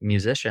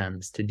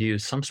musicians to do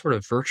some sort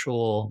of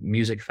virtual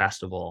music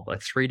festival, a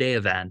 3-day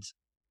event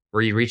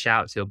where you reach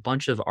out to a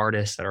bunch of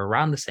artists that are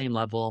around the same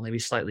level, maybe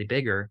slightly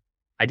bigger,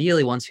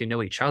 ideally ones who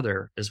know each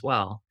other as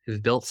well,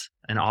 who've built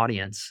an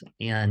audience,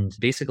 and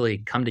basically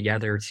come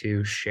together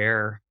to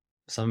share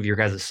some of your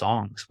guys'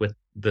 songs with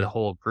the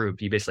whole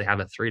group. You basically have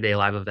a 3-day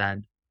live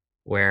event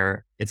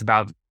where it's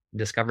about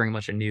discovering a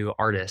bunch of new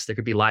artists. There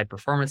could be live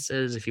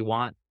performances if you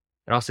want.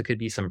 It also could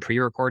be some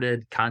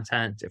pre-recorded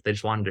content if they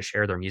just wanted to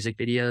share their music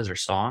videos or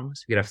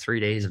songs. You could have 3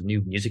 days of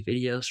new music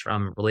videos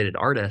from related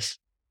artists.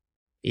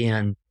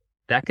 And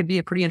that could be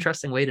a pretty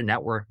interesting way to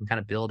network and kind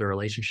of build a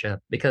relationship,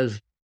 because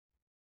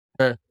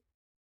the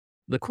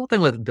cool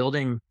thing with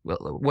building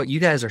what you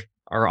guys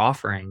are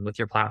offering with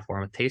your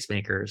platform with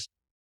Tastemakers,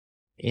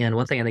 and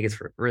one thing I think is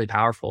really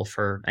powerful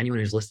for anyone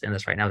who's listening to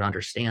this right now to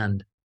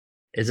understand,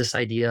 is this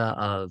idea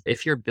of,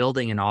 if you're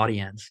building an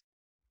audience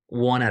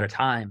one at a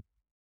time,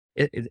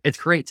 it's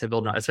great to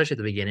build, especially at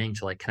the beginning,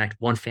 to like connect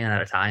one fan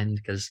at a time,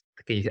 because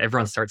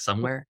everyone starts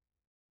somewhere.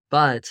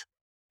 But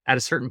at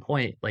a certain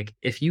point, like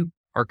if you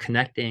are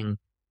connecting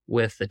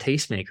with the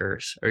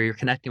tastemakers, or you're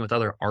connecting with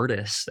other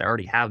artists that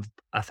already have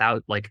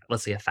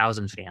let's say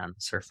 1,000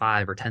 fans or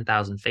 5 or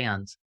 10,000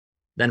 fans,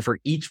 then for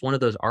each one of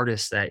those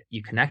artists that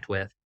you connect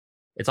with,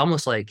 it's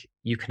almost like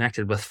you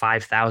connected with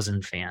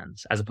 5,000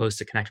 fans as opposed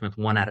to connecting with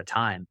one at a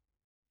time.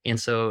 And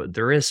so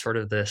there is sort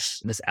of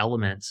this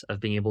element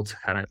of being able to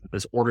kind of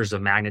those orders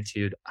of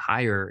magnitude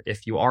higher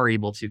if you are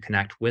able to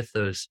connect with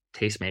those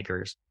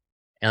tastemakers.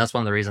 And that's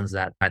one of the reasons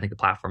that I think the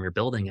platform you're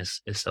building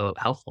is so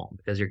helpful,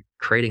 because you're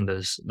creating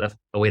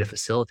a way to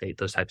facilitate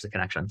those types of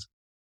connections.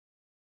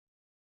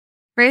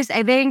 First,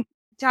 I think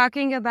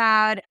talking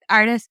about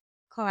artist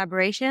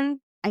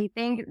collaboration, I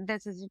think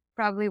this is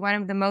probably one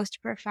of the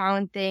most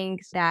profound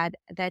things that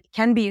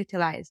can be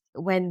utilized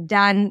when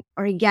done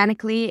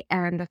organically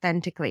and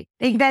authentically.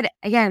 I think that,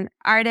 again,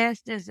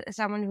 artist is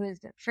someone who is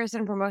first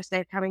and foremost,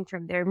 they're coming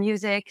from their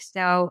music.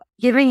 So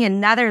giving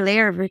another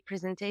layer of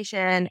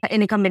representation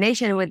in a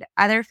combination with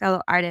other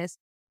fellow artists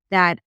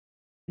that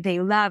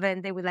they love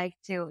and they would like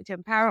to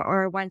empower,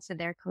 or ones that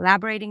they're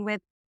collaborating with,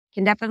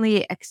 can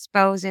definitely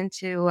expose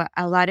into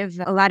a lot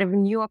of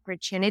new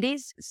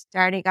opportunities,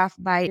 starting off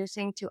by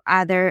introducing to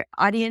other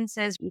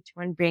audiences. Each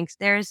one brings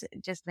theirs,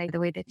 just like the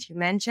way that you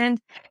mentioned.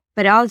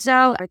 But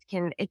also it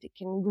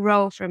can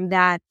grow from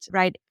that,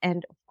 right?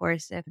 And of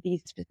course, if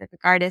these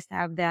specific artists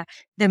have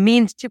the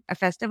means to a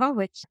festival,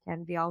 which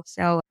can be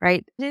also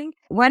right.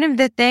 One of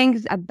the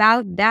things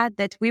about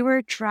that we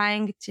were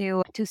trying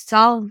to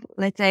solve,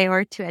 let's say,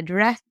 or to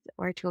address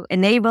or to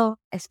enable,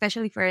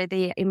 especially for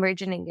the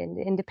emerging and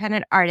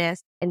independent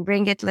artists, and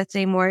bring it, let's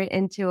say, more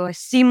into a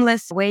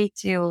seamless way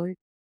to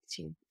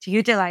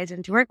utilize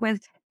and to work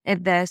with,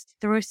 if this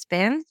through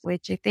spins,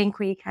 which I think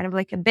we kind of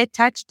like a bit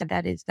touched.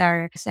 That is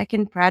our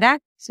second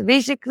product. So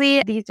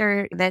basically, these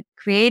are that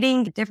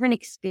creating different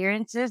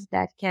experiences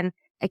that can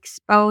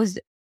expose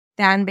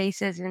fan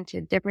bases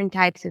into different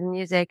types of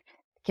music.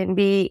 Can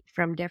be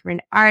from different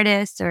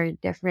artists or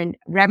different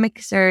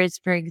remixers,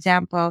 for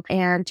example,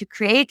 and to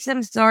create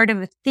some sort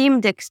of a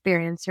themed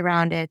experience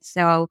around it.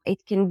 So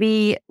it can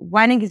be,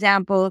 one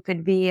example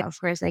could be, of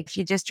course, like if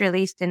you just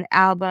released an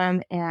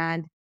album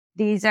and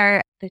these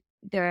are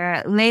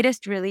the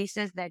latest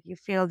releases that you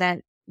feel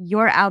that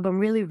your album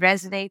really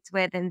resonates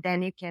with, and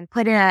then you can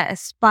put a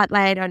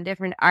spotlight on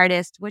different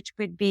artists, which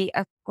would be,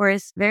 of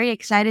course, very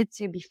excited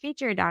to be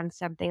featured on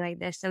something like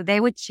this. So they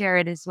would share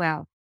it as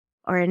well.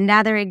 Or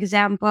another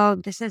example,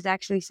 this is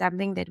actually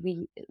something that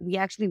we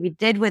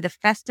did with a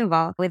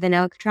festival, with an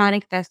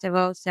electronic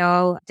festival.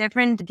 So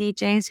different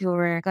DJs who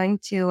were going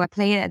to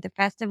play at the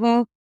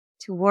festival,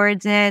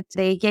 towards it,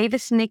 they gave a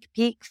sneak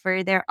peek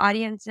for their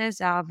audiences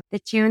of the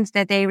tunes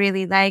that they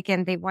really like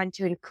and they want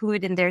to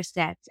include in their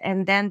sets.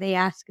 And then they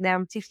asked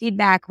them to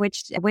feedback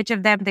which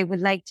of them they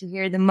would like to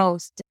hear the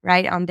most,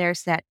 right, on their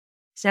set.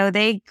 So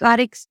they got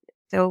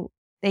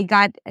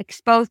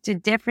exposed to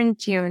different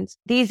tunes.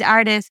 These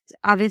artists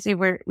obviously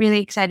were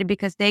really excited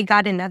because they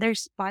got another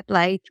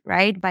spotlight,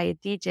 right, by a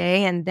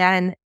DJ, and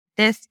then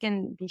this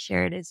can be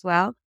shared as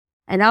well.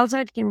 And also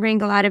it can bring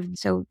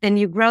so then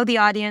you grow the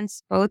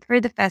audience, both for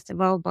the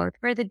festival, both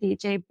for the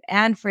DJ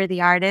and for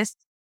the artist,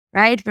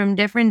 right, from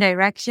different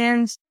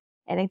directions.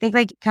 And I think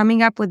like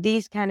coming up with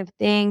these kind of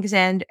things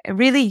and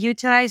really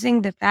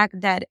utilizing the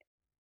fact that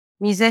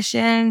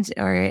musicians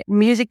or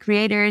music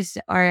creators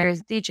or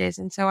DJs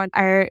and so on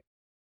are,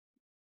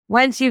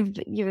 once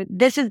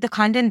this is the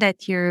content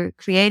that you're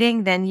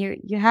creating, then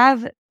you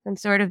have some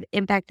sort of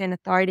impact and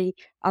authority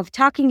of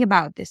talking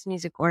about this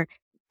music or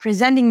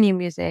presenting new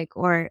music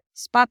or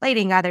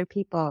spotlighting other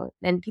people.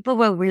 Then people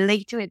will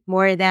relate to it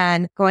more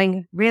than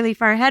going really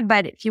far ahead.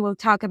 But if you will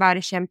talk about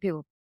a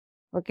shampoo,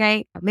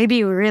 okay, maybe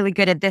you're really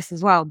good at this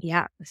as well.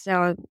 Yeah.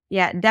 So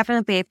yeah,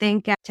 definitely. I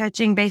think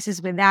touching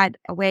bases with that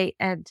away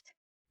and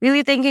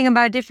really thinking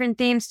about different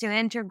themes to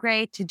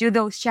integrate, to do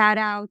those shout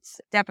outs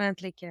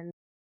definitely can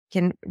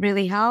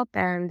really help.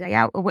 And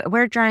yeah,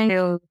 we're trying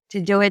to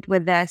do it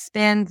with the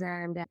spins,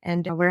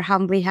 and we're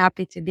humbly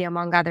happy to be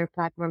among other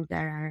platforms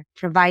that are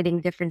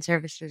providing different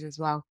services as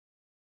well.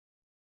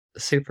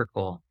 Super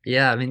cool.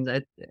 Yeah, I mean,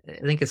 I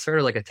think it's sort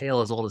of like a tale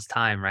as old as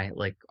time, right?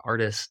 Like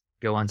artists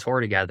go on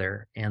tour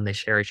together and they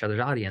share each other's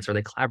audience, or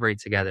they collaborate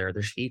together.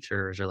 There's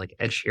features, or like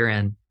Ed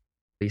Sheeran,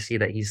 you see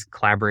that he's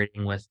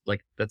collaborating with,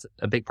 like, that's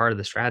a big part of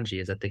the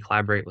strategy, is that they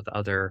collaborate with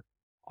other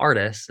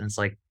artists, and it's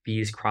like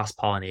bees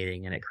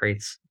cross-pollinating, and it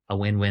creates a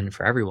win-win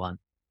for everyone.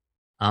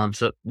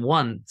 So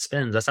one,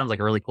 spins, that sounds like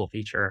a really cool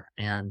feature.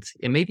 And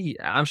it may be,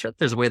 I'm sure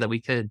there's a way that we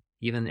could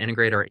even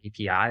integrate our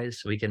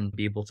APIs so we can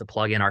be able to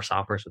plug in our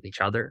softwares with each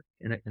other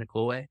in a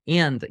cool way.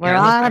 And we're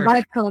all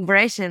about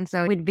collaboration.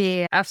 So it would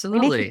be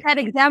absolutely. We need to set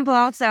example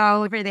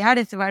also for the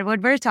artists about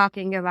what we're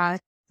talking about.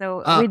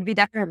 So we'd be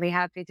definitely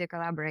happy to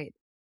collaborate.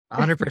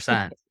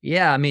 100%.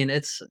 Yeah. I mean,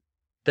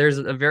 there's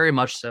a very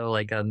much so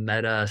like a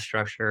meta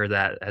structure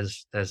that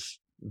has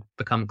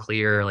become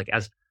clear. Like,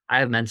 as I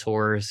have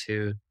mentors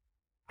who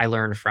I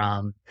learn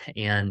from,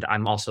 and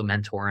I'm also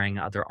mentoring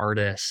other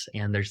artists,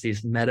 and there's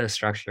these meta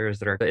structures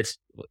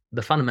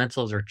the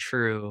fundamentals are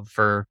true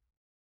for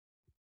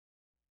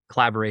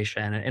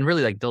collaboration and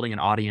really like building an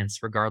audience,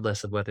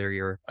 regardless of whether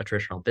you're a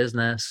traditional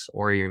business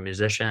or you're a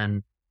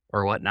musician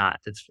or whatnot.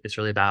 It's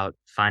really about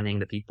finding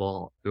the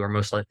people who are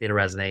most likely to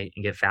resonate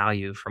and get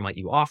value from what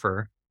you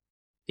offer,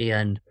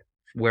 and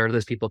where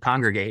those people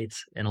congregate.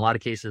 In a lot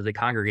of cases, they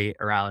congregate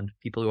around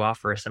people who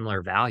offer a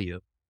similar value.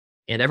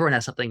 And everyone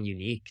has something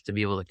unique to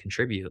be able to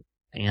contribute.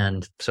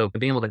 And so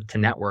being able to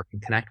network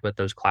and connect with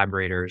those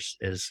collaborators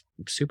is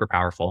super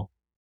powerful.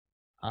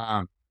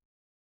 I'm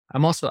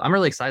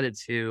really excited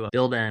to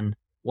build in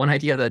one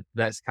idea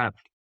that's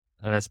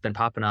been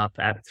popping up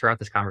throughout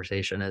this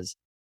conversation. Is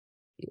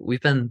we've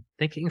been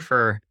thinking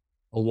for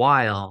a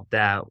while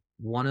that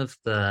one of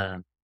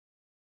the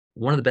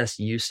best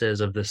uses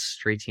of this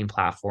Street Team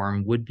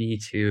platform would be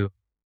to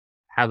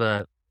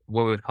have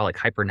what we would call like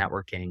hyper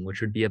networking,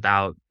 which would be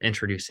about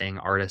introducing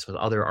artists with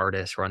other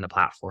artists who are on the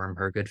platform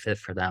who are a good fit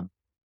for them.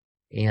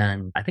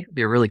 And I think it'd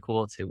be really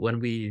cool to, when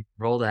we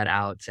roll that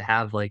out, to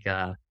have like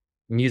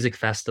music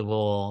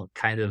festival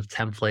kind of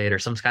template or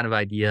some kind of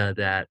idea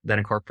that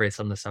incorporates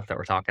some of the stuff that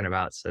we're talking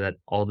about, so that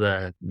all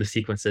the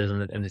sequences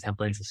and the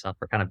templates and stuff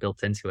are kind of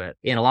built into it.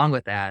 And along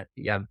with that,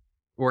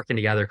 working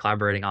together,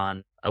 collaborating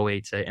on a way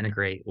to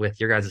integrate with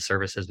your guys'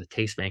 services with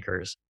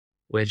Tastemakers,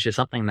 which is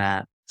something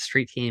that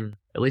Street Team,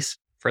 at least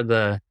for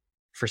the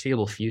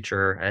foreseeable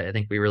future, I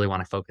think we really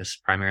want to focus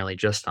primarily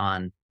just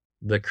on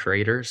the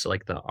creators, so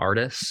like the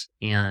artists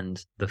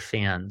and the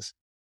fans.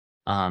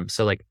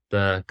 So like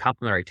the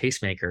complimentary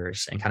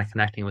Tastemakers and kind of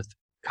connecting with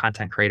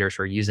content creators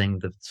who are using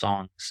the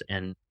songs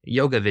in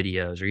yoga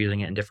videos or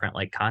using it in different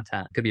like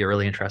content could be a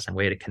really interesting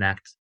way to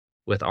connect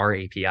with our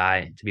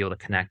API to be able to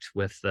connect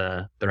with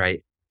the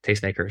right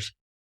Tastemakers.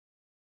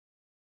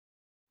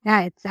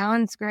 Yeah, it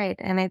sounds great.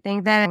 And I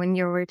think that when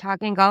you were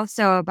talking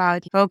also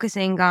about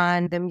focusing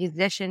on the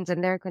musicians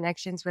and their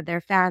connections with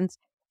their fans,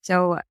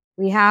 so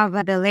we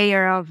have the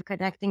layer of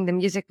connecting the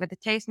music with the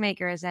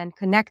tastemakers and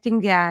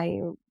connecting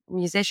the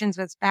musicians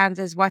with fans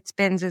is what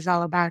Spins is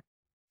all about.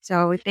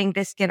 So I think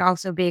this can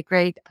also be a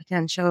great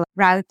potential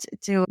route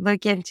to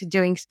look into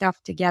doing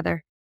stuff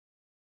together.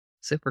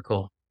 Super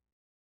cool.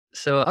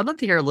 So I'd love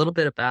to hear a little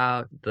bit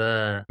about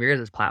the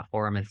Mirrors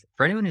platform. And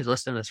for anyone who's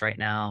listening to this right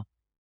now,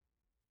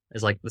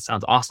 is like, this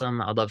sounds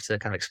awesome. I'd love to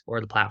kind of explore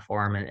the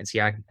platform and see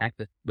how I can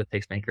connect with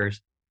Tastemakers.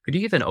 Could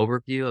you give an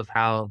overview of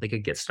how they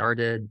could get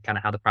started, kind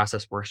of how the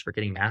process works for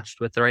getting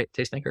matched with the right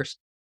Tastemakers?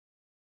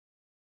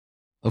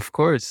 Of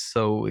course.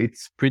 So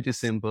it's pretty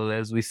simple.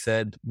 As we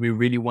said, we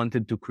really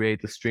wanted to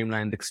create a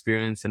streamlined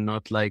experience and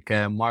not like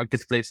a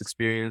marketplace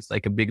experience,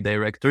 like a big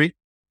directory.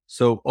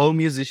 So all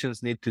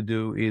musicians need to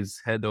do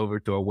is head over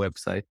to our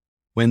website.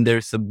 When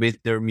they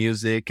submit their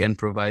music and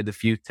provide a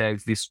few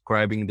tags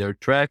describing their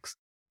tracks,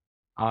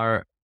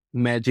 our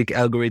magic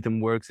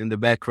algorithm works in the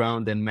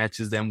background and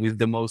matches them with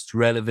the most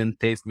relevant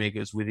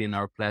tastemakers within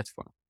our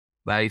platform.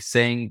 By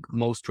saying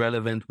most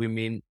relevant, we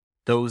mean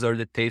those are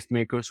the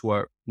tastemakers who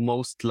are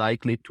most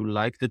likely to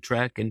like the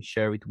track and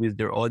share it with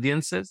their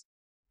audiences,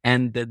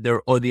 and that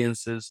their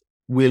audiences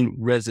will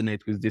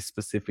resonate with this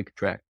specific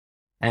track.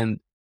 And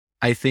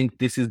I think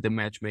this is the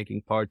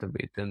matchmaking part of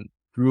it. And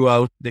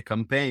throughout the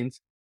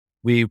campaigns,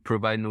 we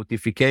provide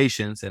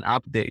notifications and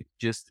updates,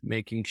 just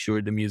making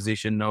sure the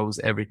musician knows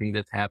everything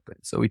that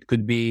happens. So it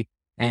could be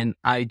an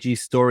IG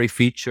story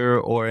feature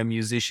or a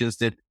musician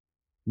that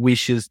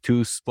wishes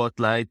to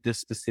spotlight the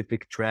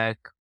specific track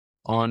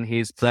on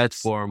his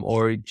platform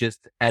or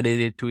just added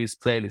it to his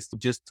playlist.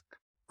 Just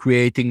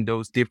creating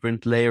those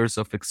different layers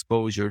of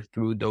exposure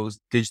through those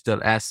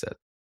digital assets.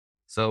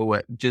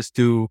 So just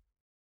to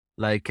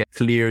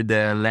clear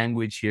the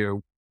language here,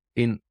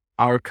 in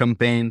our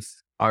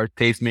campaigns, our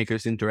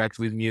tastemakers interact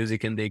with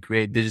music and they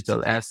create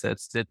digital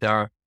assets that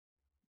are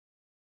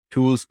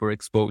tools for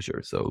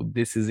exposure. So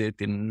this is it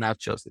in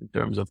nutshell in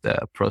terms of the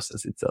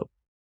process itself.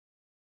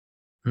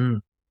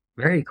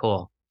 Very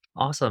cool.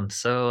 Awesome.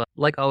 So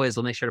like always,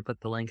 we'll make sure to put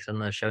the links in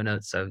the show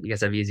notes so you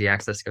guys have easy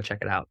access to go check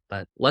it out.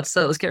 But let's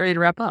get ready to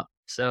wrap up.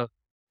 So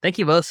thank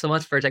you both so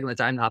much for taking the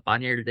time to hop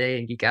on here today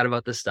and geek out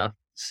about this stuff.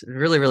 It's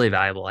really, really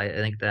valuable. I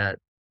think that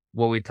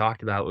what we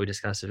talked about, what we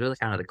discussed, is really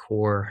kind of the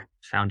core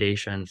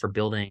foundation for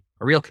building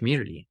a real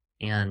community.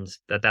 And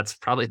that's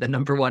probably the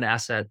number one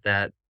asset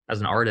that as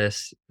an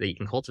artist that you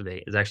can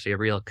cultivate is actually a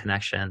real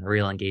connection, a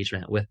real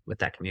engagement with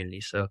that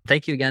community. So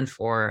thank you again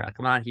for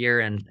coming on here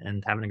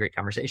and having a great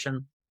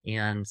conversation.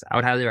 And I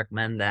would highly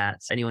recommend that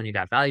anyone who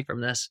got value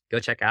from this, go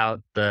check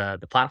out the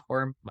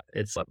platform.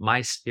 It's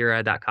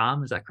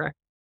mysphera.com. Is that correct?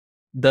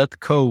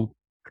 .co.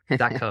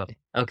 .co.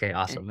 Okay,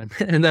 awesome.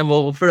 And then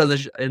we'll put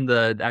it in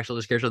the actual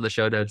description of the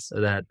show notes so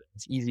that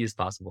it's easy as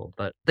possible.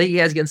 But thank you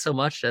guys again so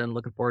much, and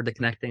looking forward to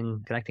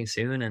connecting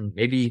soon. And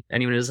maybe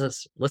anyone who's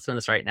listening to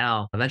this right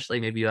now, eventually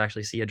maybe you'll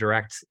actually see a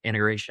direct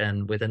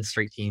integration within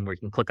Street Team where you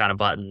can click on a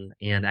button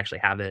and actually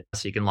have it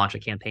so you can launch a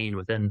campaign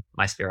within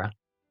MySphera.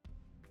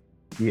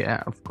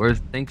 Yeah, of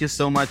course. Thank you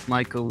so much,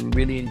 Michael. We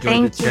really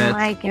enjoyed the chat.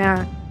 Thank you,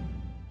 Mike.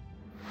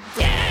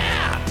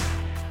 Yeah!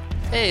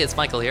 Hey, it's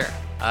Michael here.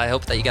 I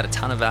hope that you got a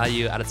ton of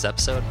value out of this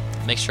episode.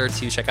 Make sure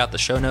to check out the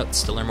show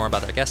notes to learn more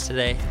about our guest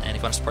today. And if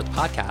you want to support the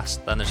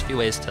podcast, then there's a few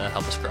ways to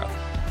help us grow.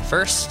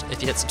 First,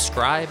 if you hit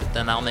subscribe,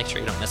 then that'll make sure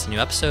you don't miss a new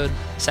episode.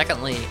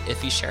 Secondly,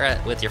 if you share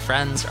it with your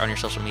friends or on your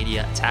social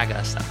media, tag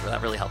us.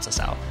 That really helps us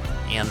out.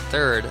 And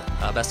third,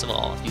 best of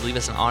all, if you leave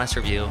us an honest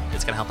review,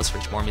 it's going to help us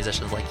reach more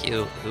musicians like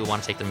you who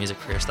want to take their music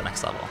careers to the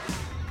next level.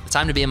 The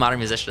time to be a modern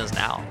musician is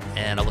now,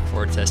 and I look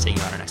forward to seeing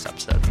you on our next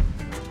episode.